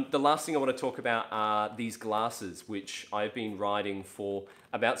 The last thing I want to talk about are these glasses, which I've been riding for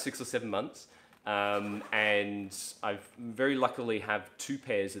about 6 or 7 months. And I've very luckily have 2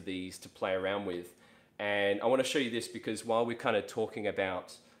 pairs of these to play around with. And I want to show you this because while we're kind of talking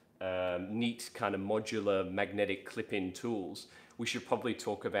about neat kind of modular magnetic clip-in tools, we should probably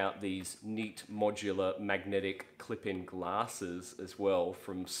talk about these neat modular magnetic clip-in glasses as well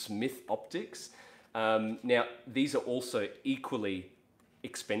from Smith Optics. Now, these are also equally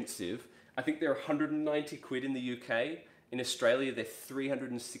expensive. I think they're 190 quid in the UK. In Australia, they're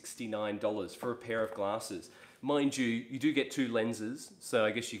 $369 for a pair of glasses. Mind you, you do get 2 lenses, so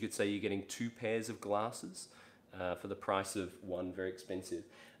I guess you could say you're getting 2 pairs of glasses for the price of 1 very expensive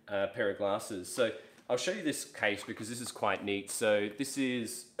pair of glasses. So I'll show you this case because this is quite neat. So this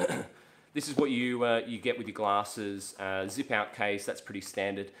is this is what you get with your glasses. Zip out case, that's pretty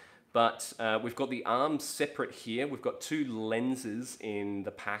standard. But we've got the arms separate here. We've got 2 lenses in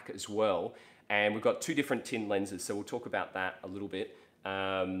the pack as well, and we've got 2 different tin lenses. So we'll talk about that a little bit.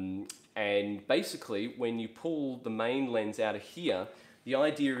 And basically, when you pull the main lens out of here, the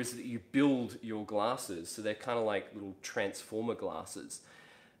idea is that you build your glasses. So they're kind of like little transformer glasses.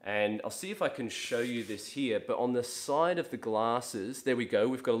 And I'll see if I can show you this here. But on the side of the glasses, there we go.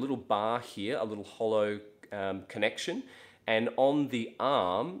 We've got a little bar here, a little hollow connection. And on the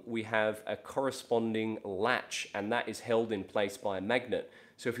arm, we have a corresponding latch, and that is held in place by a magnet.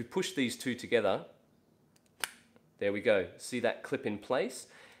 So if we push these 2 together, there we go. See that clip in place?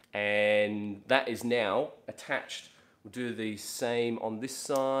 And that is now attached. We'll do the same on this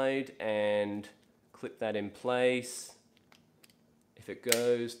side and clip that in place. If it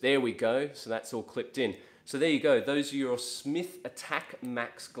goes, there we go. So that's all clipped in. So there you go. Those are your Smith Attack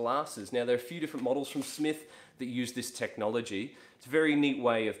Max glasses. Now there are a few different models from Smith that use this technology. It's a very neat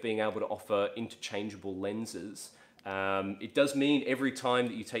way of being able to offer interchangeable lenses. It does mean every time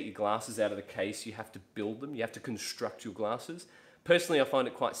that you take your glasses out of the case, you have to build them. You have to construct your glasses. Personally, I find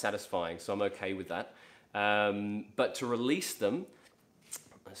it quite satisfying, so I'm okay with that. But to release them,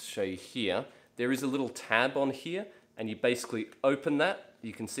 let's show you here. There is a little tab on here, and you basically open that.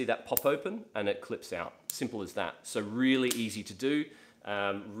 You can see that pop open, and it clips out. Simple as that. So really easy to do.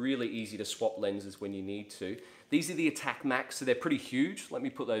 Really easy to swap lenses when you need to. These are the Attack Max, so they're pretty huge. Let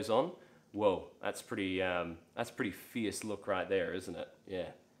me put those on. Whoa, that's pretty fierce look right there, isn't it? Yeah.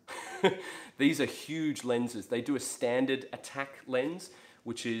 These are huge lenses. They do a standard Attack lens,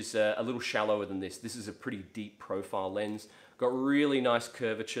 which is a little shallower than this. This is a pretty deep profile lens. Got really nice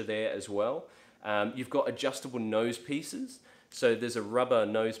curvature there as well. You've got adjustable nose pieces. So there's a rubber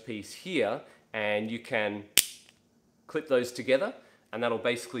nose piece here, and you can clip those together, and that'll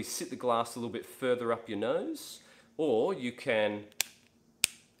basically sit the glass a little bit further up your nose, or you can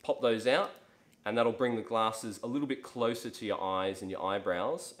pop those out, and that'll bring the glasses a little bit closer to your eyes and your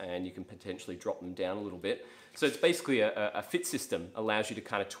eyebrows, and you can potentially drop them down a little bit. So it's basically a fit system, allows you to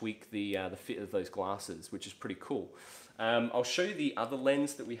kind of tweak the fit of those glasses, which is pretty cool. I'll show you the other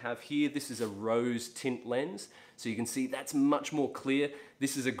lens that we have here. This is a rose tint lens. So you can see that's much more clear.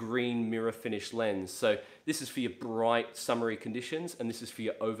 This is a green mirror finish lens. So this is for your bright summery conditions, and this is for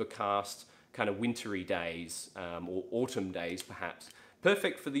your overcast kind of wintry days, or autumn days perhaps.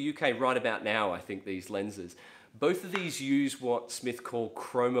 Perfect for the UK right about now, I think, these lenses. Both of these use what Smith call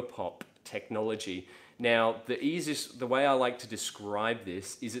ChromaPop technology. Now, the way I like to describe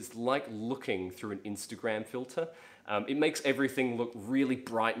this is it's like looking through an Instagram filter. It makes everything look really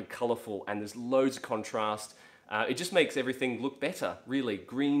bright and colorful, and there's loads of contrast. It just makes everything look better, really.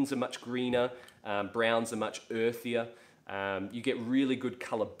 Greens are much greener, browns are much earthier. You get really good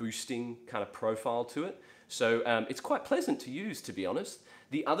color boosting kind of profile to it. So it's quite pleasant to use, to be honest.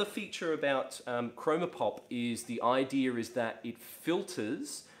 The other feature about ChromaPop is the idea is that it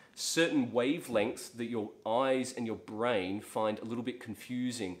filters certain wavelengths that your eyes and your brain find a little bit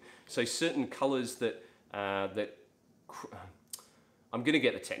confusing. So certain colors that I'm going to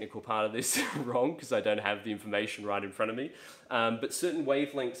get the technical part of this wrong because I don't have the information right in front of me. But certain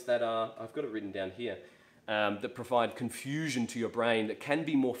wavelengths that are, I've got it written down here, that provide confusion to your brain that can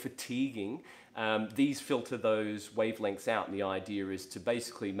be more fatiguing. These filter those wavelengths out, and the idea is to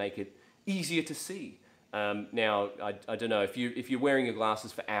basically make it easier to see. Now, I don't know, if you're wearing your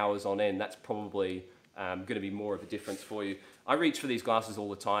glasses for hours on end, that's probably going to be more of a difference for you. I reach for these glasses all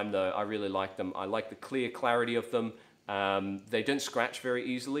the time though. I really like them. I like the clear clarity of them. They don't scratch very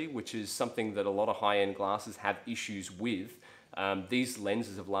easily, which is something that a lot of high-end glasses have issues with. These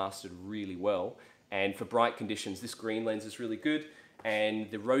lenses have lasted really well, and for bright conditions, this green lens is really good, and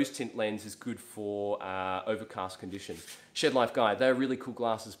the rose tint lens is good for overcast conditions. Shed Life Guy, they're really cool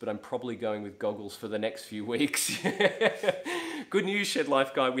glasses, but I'm probably going with goggles for the next few weeks. Good news, Shed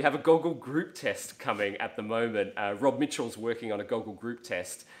Life Guy, we have a goggle group test coming at the moment. Rob Mitchell's working on a goggle group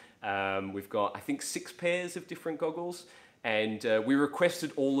test. We've got, I think, 6 pairs of different goggles, and we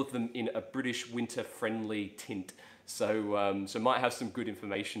requested all of them in a British winter-friendly tint. So might have some good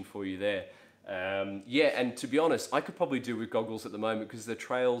information for you there. Yeah, and to be honest, I could probably do with goggles at the moment because the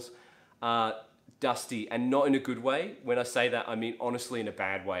trails are dusty, and not in a good way. When I say that, I mean honestly in a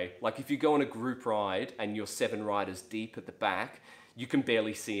bad way. Like if you go on a group ride and you're 7 riders deep at the back, you can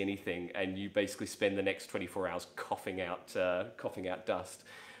barely see anything, and you basically spend the next 24 hours coughing out dust.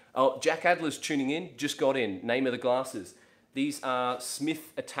 Oh, Jack Adler's tuning in, just got in. Name of the glasses. These are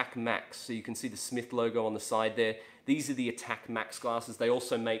Smith Attack Max. So you can see the Smith logo on the side there. These are the Attack Max glasses. They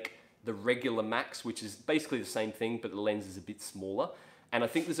also make the regular Max, which is basically the same thing, but the lens is a bit smaller. And I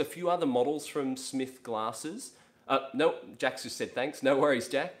think there's a few other models from Smith glasses. No, Jack's just said thanks. No worries,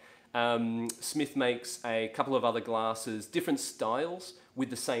 Jack. Smith makes a couple of other glasses, different styles with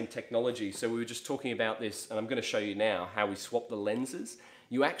the same technology. So we were just talking about this, and I'm going to show you now how we swap the lenses.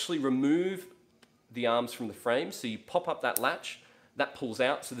 You actually remove the arms from the frame, so you pop up that latch, that pulls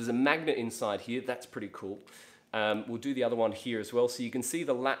out, so there's a magnet inside here. That's pretty cool. We'll do the other one here as well, so you can see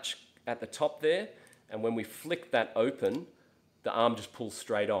the latch at the top there, and when we flick that open, the arm just pulls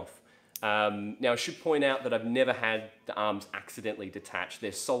straight off. Now I should point out that I've never had the arms accidentally detached.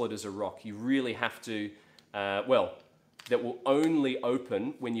 They're solid as a rock. You really have to, well, that will only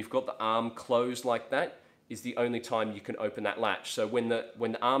open when you've got the arm closed like that, is the only time you can open that latch. So when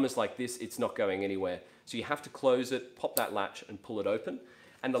the arm is like this, it's not going anywhere. So you have to close it, pop that latch and pull it open.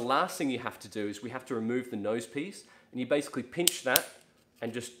 And the last thing you have to do is we have to remove the nose piece, and you basically pinch that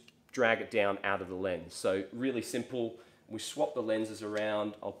and just drag it down out of the lens. So really simple. We swap the lenses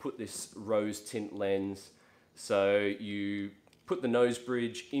around. I'll put this rose tint lens. So you put the nose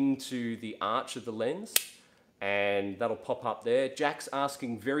bridge into the arch of the lens, and that'll pop up there. Jack's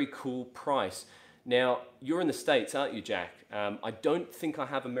asking, very cool price. Now, you're in the States, aren't you, Jack? I don't think I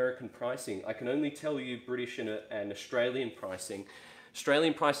have American pricing. I can only tell you British and Australian pricing.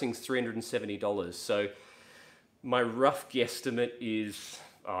 Australian pricing is $370. So my rough guesstimate is,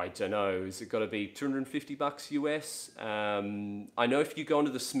 I don't know, is it got to be 250 bucks US? I know if you go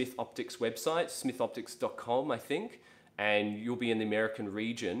onto the Smith Optics website, smithoptics.com, I think, and you'll be in the American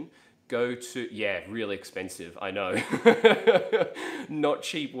region, go to, yeah, really expensive, I know. Not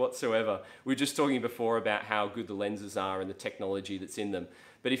cheap whatsoever. We were just talking before about how good the lenses are and the technology that's in them.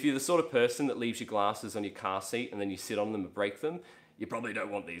 But if you're the sort of person that leaves your glasses on your car seat and then you sit on them and break them, you probably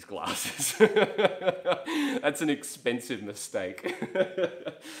don't want these glasses. That's an expensive mistake.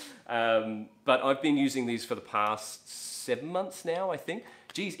 But I've been using these for the past 7 months now, I think.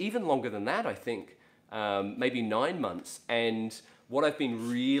 Geez, even longer than that, I think. Maybe 9 months. And what I've been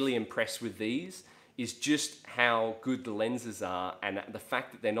really impressed with these is just how good the lenses are and the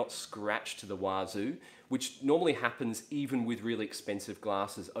fact that they're not scratched to the wazoo, which normally happens even with really expensive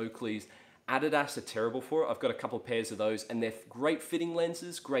glasses. Oakley's, Adidas are terrible for it. I've got a couple of pairs of those and they're great fitting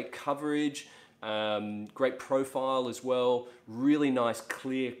lenses, great coverage, great profile as well, really nice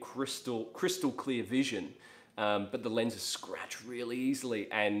clear, crystal clear vision, but the lenses scratch really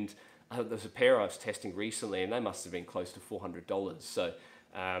easily. And there's a pair I was testing recently and they must have been close to $400. So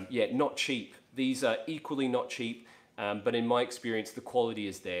yeah, not cheap. These are equally not cheap, but in my experience, the quality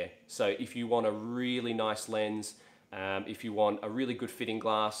is there. So if you want a really nice lens, if you want a really good fitting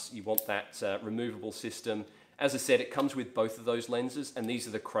glass, you want that removable system. As I said, it comes with both of those lenses, and these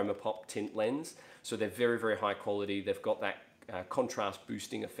are the ChromaPop tint lens. So they're very, very high quality. They've got that contrast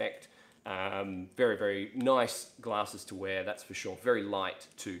boosting effect. Very, very nice glasses to wear, that's for sure. Very light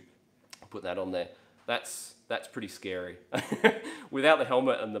too. I'll put that on there. That's pretty scary. Without the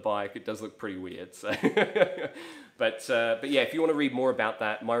helmet and the bike, it does look pretty weird. So. But yeah, if you want to read more about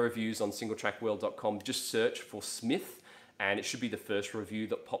that, my reviews on singletrackworld.com, just search for Smith, and it should be the first review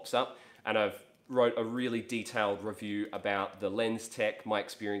that pops up. And I've wrote a really detailed review about the lens tech, my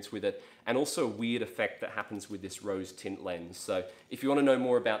experience with it, and also a weird effect that happens with this rose tint lens. So if you want to know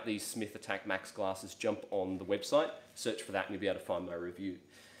more about these Smith Attack Max glasses, jump on the website, search for that, and you'll be able to find my review.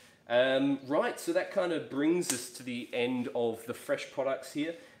 Right, so that kind of brings us to the end of the fresh products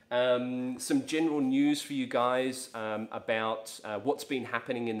here. Some general news for you guys about what's been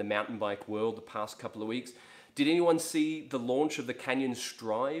happening in the mountain bike world the past couple of weeks. Did anyone see the launch of the Canyon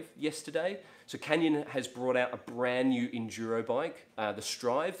Strive yesterday? So Canyon has brought out a brand new enduro bike, the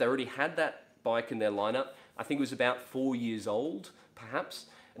Strive. They already had that bike in their lineup. I think it was about 4 years old, perhaps.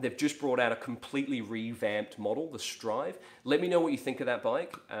 They've just brought out a completely revamped model, the Strive. Let me know what you think of that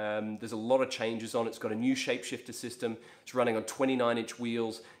bike. There's a lot of changes on it. It's got a new shapeshifter system. It's running on 29-inch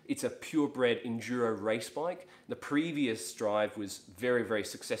wheels. It's a purebred enduro race bike. The previous Strive was very, very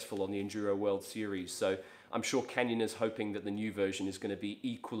successful on the Enduro World Series. So I'm sure Canyon is hoping that the new version is going to be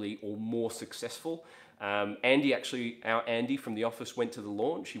equally or more successful. Andy, actually, our Andy from the office went to the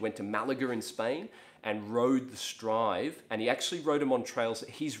launch. He went to Malaga in Spain and rode the Strive, and he actually rode them on trails that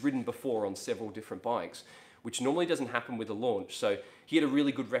he's ridden before on several different bikes, which normally doesn't happen with a launch. So he had a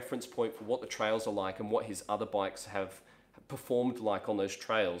really good reference point for what the trails are like and what his other bikes have performed like on those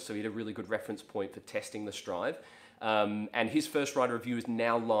trails. So he had a really good reference point for testing the Strive. And his first rider review is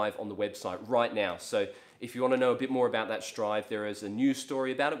now live on the website right now. So if you want to know a bit more about that Strive, there is a news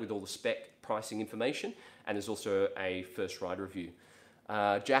story about it with all the spec pricing information, and there's also a first rider review.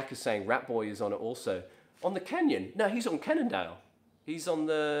 Jack is saying Rat Boy is on it also. On the Canyon? No, he's on Cannondale. He's on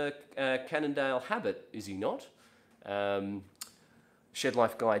the Cannondale Habit, is he not? Shed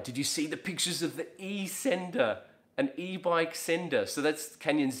Life Guy, did you see the pictures of the e-Sender? An e-bike Sender. So that's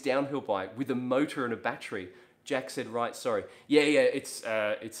Canyon's downhill bike with a motor and a battery. Jack said, right, sorry. Yeah, it's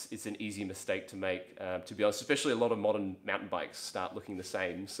an easy mistake to make, to be honest, especially a lot of modern mountain bikes start looking the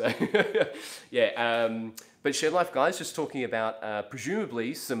same. So, yeah. But Shed Life Guy's just talking about,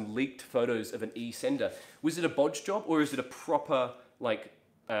 presumably, some leaked photos of an e-Sender. Was it a bodge job, or is it a proper, like,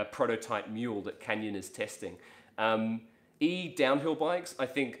 prototype mule that Canyon is testing? E-downhill bikes, I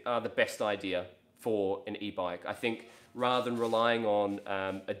think, are the best idea for an e-bike. I think rather than relying on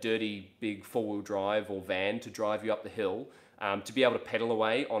a dirty big four-wheel drive or van to drive you up the hill, to be able to pedal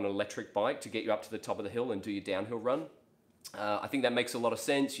away on an electric bike to get you up to the top of the hill and do your downhill run. I think that makes a lot of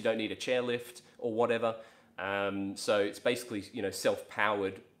sense. You don't need a chairlift or whatever. So it's basically, you know,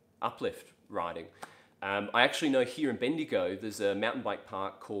 self-powered uplift riding. I actually know here in Bendigo, there's a mountain bike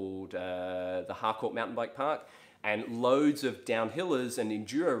park called the Harcourt Mountain Bike Park, and loads of downhillers and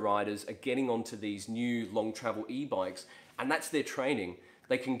enduro riders are getting onto these new long travel e-bikes, and that's their training.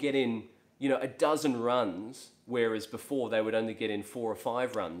 They can get in, you know, a dozen runs, whereas before they would only get in 4 or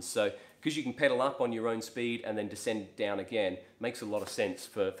 5 runs. So because you can pedal up on your own speed and then descend down again, makes a lot of sense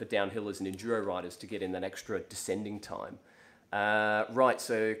for downhillers and enduro riders to get in that extra descending time. Right,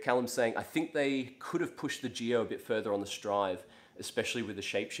 so Callum's saying, I think they could have pushed the Geo a bit further on the Strive, especially with the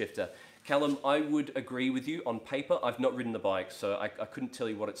shapeshifter. Callum, I would agree with you on paper. I've not ridden the bike, so I couldn't tell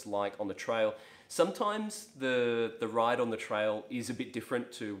you what it's like on the trail. Sometimes the ride on the trail is a bit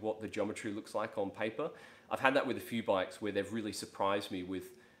different to what the geometry looks like on paper. I've had that with a few bikes where they've really surprised me with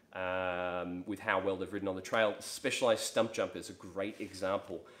how well they've ridden on the trail. Specialized Stump Jumper is a great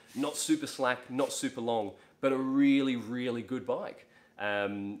example. Not super slack, not super long, but a really, really good bike.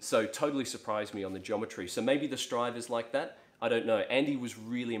 So totally surprised me on the geometry. So maybe the Strive is like that. I don't know. Andy was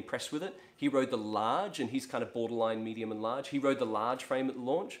really impressed with it. He rode the large, and he's kind of borderline medium and large. He rode the large frame at the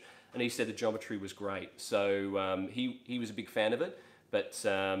launch. and he said the geometry was great. So he was a big fan of it, but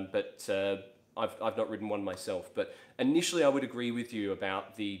I've not ridden one myself. But initially I would agree with you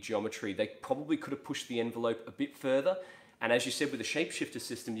about the geometry. They probably could have pushed the envelope a bit further. And as you said, with the shapeshifter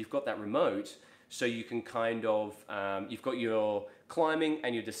system, you've got that remote, so you can kind of, you've got your climbing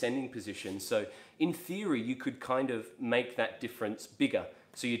and your descending position. So in theory, you could kind of make that difference bigger.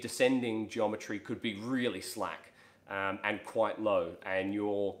 So your descending geometry could be really slack and quite low, and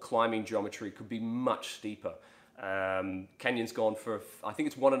your climbing geometry could be much steeper. Canyon's gone for, I think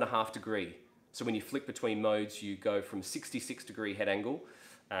it's 1.5 degree. So when you flick between modes, you go from 66 degree head angle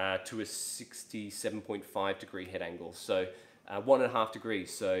to a 67.5 degree head angle. So 1.5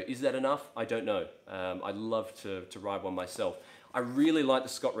 degrees. So is that enough? I don't know. I'd love to ride one myself. I really like the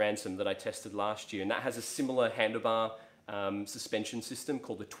Scott Ransom that I tested last year, and that has a similar handlebar suspension system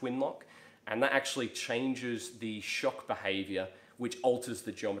called the Twin Lock, and that actually changes the shock behavior, which alters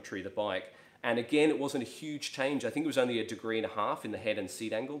the geometry of the bike. And again, it wasn't a huge change. I think it was only 1.5 degrees in the head and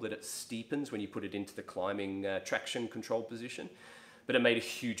seat angle that it steepens when you put it into the climbing traction control position. But it made a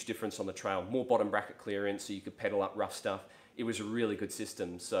huge difference on the trail. More bottom bracket clearance, so you could pedal up rough stuff. It was a really good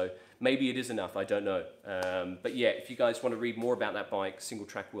system. So maybe it is enough, I don't know. But yeah, if you guys want to read more about that bike,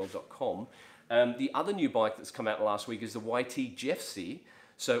 singletrackworld.com. The other new bike that's come out last week is the YT Jeffsy.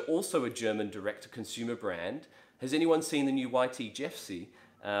 So also a German direct-to-consumer brand. Has anyone seen the new YT Jeffsy?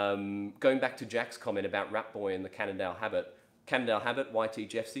 Going back to Jack's comment about Rat Boy and the Cannondale Habit, YT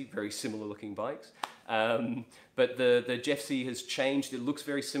Jeffsy, very similar looking bikes. But the Jeffsy has changed. It looks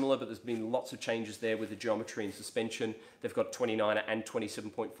very similar, but there's been lots of changes there with the geometry and suspension. They've got 29er and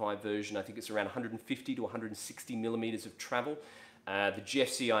 27.5 version. I think it's around 150 to 160 millimeters of travel. The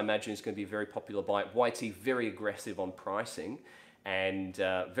Jeffsy, I imagine, is going to be a very popular bike. YT, very aggressive on pricing and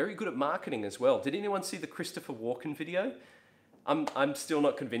very good at marketing as well. Did anyone see the Christopher Walken video? I'm still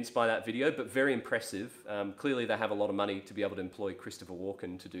not convinced by that video, but very impressive. Clearly they have a lot of money to be able to employ Christopher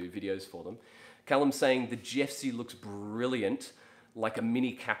Walken to do videos for them. Callum's saying the Jeffsy looks brilliant, like a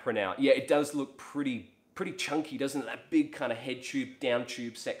mini Capra now. Yeah, it does look pretty chunky, doesn't it? That big kind of head tube, down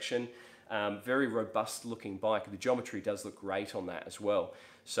tube section. Very robust looking bike. The geometry does look great on that as well.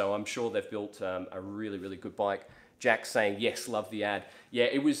 So I'm sure they've built a really, really good bike. Jack's saying, yes, love the ad. Yeah,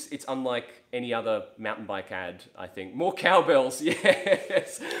 it's unlike any other mountain bike ad, I think. More cowbells,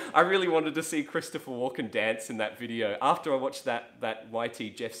 yes. I really wanted to see Christopher Walken dance in that video. After I watched that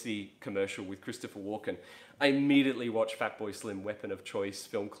YT Jeffsy commercial with Christopher Walken, I immediately watched Fatboy Slim Weapon of Choice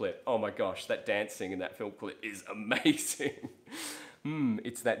film clip. Oh my gosh, that dancing in that film clip is amazing.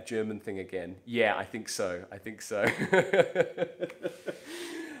 It's that German thing again. Yeah, I think so.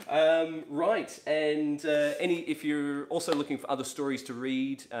 Right, and if you're also looking for other stories to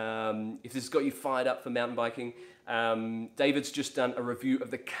read, if this has got you fired up for mountain biking, David's just done a review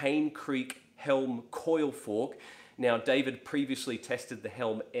of the Cane Creek Helm coil fork. Now, David previously tested the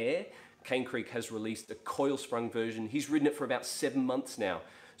Helm Air. Cane Creek has released a coil sprung version. He's ridden it for about 7 months now.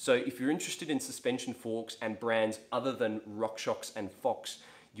 So if you're interested in suspension forks and brands other than RockShox and Fox,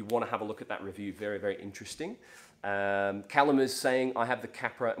 you want to have a look at that review. Very, very interesting. Callum is saying, I have the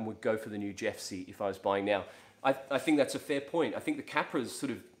Capra and would go for the new Jeffsy if I was buying now. I think that's a fair point. I think the Capra is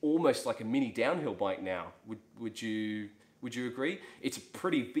sort of almost like a mini downhill bike now. Would you agree? It's a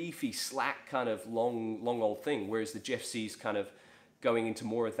pretty beefy, slack, kind of long old thing, whereas the Jeffsy's kind of going into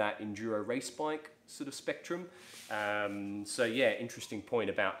more of that enduro race bike sort of spectrum. So yeah, interesting point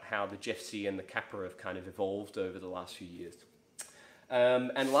about how the Jeffsy and the Capra have kind of evolved over the last few years.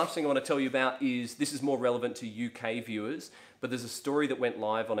 And last thing I want to tell you about is, this is more relevant to UK viewers, but there's a story that went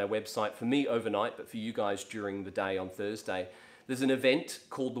live on our website for me overnight, but for you guys during the day on Thursday. There's an event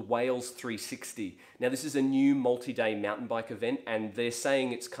called the Wales 360. Now this is a new multi-day mountain bike event, and they're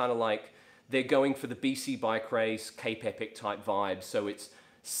saying it's kind of like they're going for the BC bike race, Cape Epic type vibe. So it's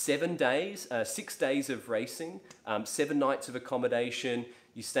 7 days, 6 days of racing, 7 nights of accommodation.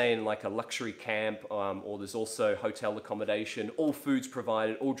 You stay in like a luxury camp, or there's also hotel accommodation, all food's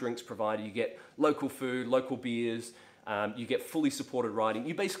provided, all drinks provided. You get local food, local beers, you get fully supported riding.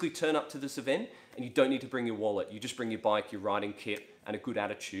 You basically turn up to this event and you don't need to bring your wallet. You just bring your bike, your riding kit, and a good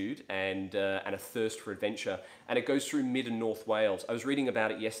attitude and a thirst for adventure. And it goes through mid and North Wales. I was reading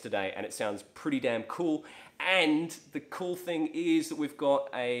about it yesterday and it sounds pretty damn cool. And the cool thing is that we've got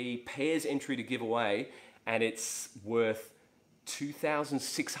a pairs entry to give away, and it's worth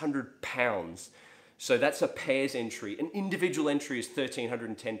 £2,600. So that's a pairs entry. An individual entry is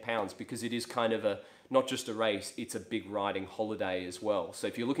 £1,310 because it is kind of not just a race, it's a big riding holiday as well. So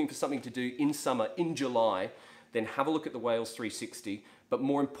if you're looking for something to do in summer, in July, then have a look at the Wales 360. But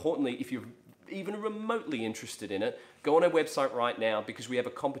more importantly, if you're even remotely interested in it, go on our website right now because we have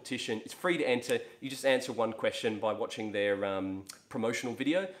a competition. It's free to enter. You just answer one question by watching their promotional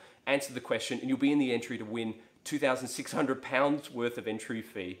video. Answer the question and you'll be in the entry to win £2,600 worth of entry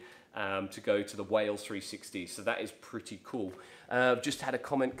fee to go to the Wales 360. So that is pretty cool. Just had a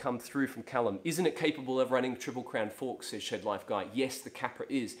comment come through from Callum. Isn't it capable of running Triple Crown forks, says Shed Life Guy. Yes, the Capra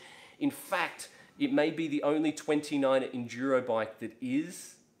is. In fact, it may be the only 29er enduro bike that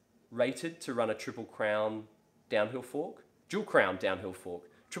is rated to run a Triple Crown downhill fork. Dual Crown downhill fork.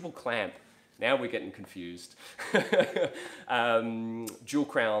 Triple clamp. Now we're getting confused. Dual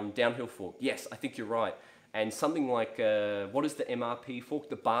Crown downhill fork. Yes, I think you're right. And something like, what is the MRP fork?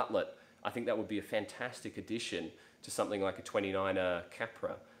 The Bartlett. I think that would be a fantastic addition to something like a 29er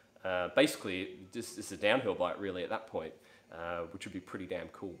Capra. Basically, this is a downhill bike really at that point, which would be pretty damn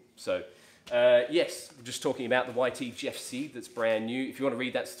cool. So, yes, we're just talking about the YT Jeff C that's brand new. If you want to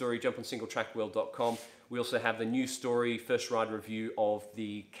read that story, jump on singletrackworld.com. We also have the new story, first ride review of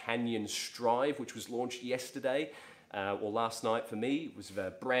the Canyon Strive, which was launched yesterday, or last night for me. It was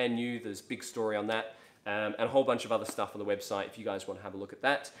brand new. There's a big story on that, and a whole bunch of other stuff on the website if you guys want to have a look at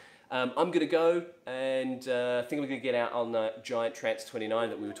that. I'm going to go and I think I'm going to get out on the Giant Trance 29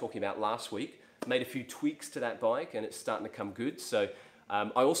 that we were talking about last week. Made a few tweaks to that bike and it's starting to come good. So I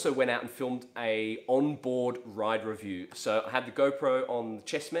also went out and filmed a onboard ride review. So I had the GoPro on the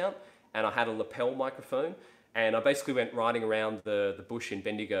chest mount and I had a lapel microphone and I basically went riding around the bush in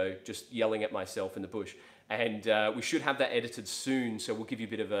Bendigo just yelling at myself in the bush. And we should have that edited soon, so we'll give you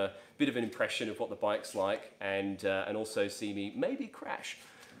a bit of an impression of what the bike's like and also see me maybe crash.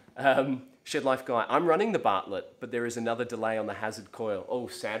 Shed Life Guy, I'm running the Bartlett, but there is another delay on the Hazard coil. Oh,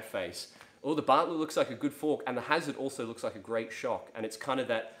 sad face. Oh, the Bartlett looks like a good fork, and the Hazard also looks like a great shock, and it's kind of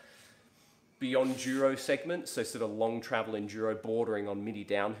that beyond Duro segment, so sort of long travel enduro bordering on midi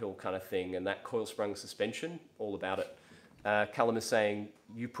downhill kind of thing, and that coil sprung suspension, all about it. Callum is saying,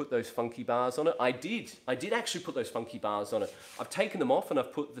 you put those funky bars on it? I did actually put those funky bars on it. I've taken them off and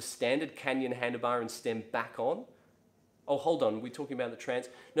I've put the standard Canyon handlebar and stem back on. Oh, hold on, we're talking about the Trance.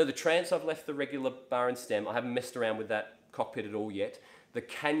 No, the Trance, I've left the regular bar and stem. I haven't messed around with that cockpit at all yet. The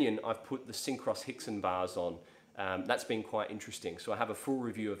Canyon, I've put the Syncross Hickson bars on. That's been quite interesting. So I have a full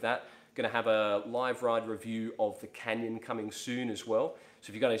review of that. Going to have a live ride review of the Canyon coming soon as well. So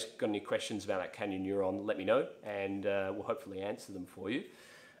if you guys got any questions about that Canyon you're on, let me know and we'll hopefully answer them for you.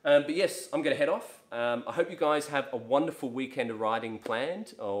 But yes, I'm going to head off. I hope you guys have a wonderful weekend of riding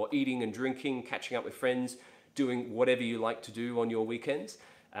planned, or eating and drinking, catching up with friends, doing whatever you like to do on your weekends.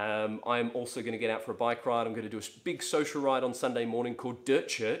 I'm also going to get out for a bike ride. I'm going to do a big social ride on Sunday morning called Dirt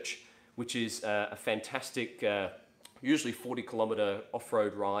Church, which is a fantastic, usually 40-kilometre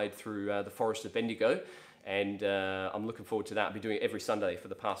off-road ride through the forest of Bendigo. And I'm looking forward to that. I've been doing it every Sunday for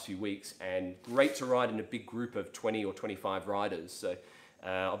the past few weeks, and great to ride in a big group of 20 or 25 riders. So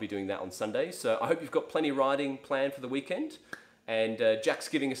I'll be doing that on Sunday. So I hope you've got plenty of riding planned for the weekend. And Jack's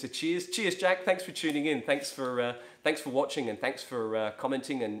giving us a cheers. Cheers, Jack. Thanks for tuning in. Thanks for watching, and thanks for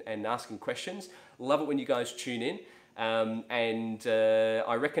commenting and asking questions. Love it when you guys tune in.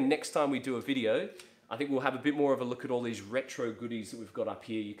 I reckon next time we do a video, I think we'll have a bit more of a look at all these retro goodies that we've got up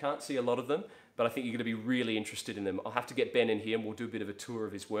here. You can't see a lot of them, but I think you're going to be really interested in them. I'll have to get Ben in here and we'll do a bit of a tour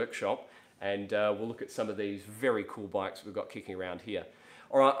of his workshop, and we'll look at some of these very cool bikes we've got kicking around here.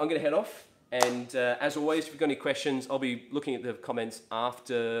 All right, I'm going to head off. And as always, if you've got any questions, I'll be looking at the comments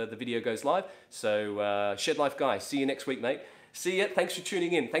after the video goes live. So Shed Life Guy, see you next week, mate. See ya. Thanks for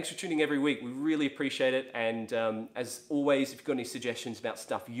tuning in. Thanks for tuning every week. We really appreciate it. And as always, if you've got any suggestions about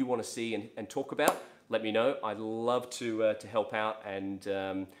stuff you want to see and talk about, let me know. I'd love to help out.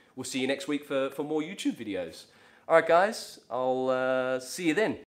 And we'll see you next week for more YouTube videos. All right, guys. I'll see you then.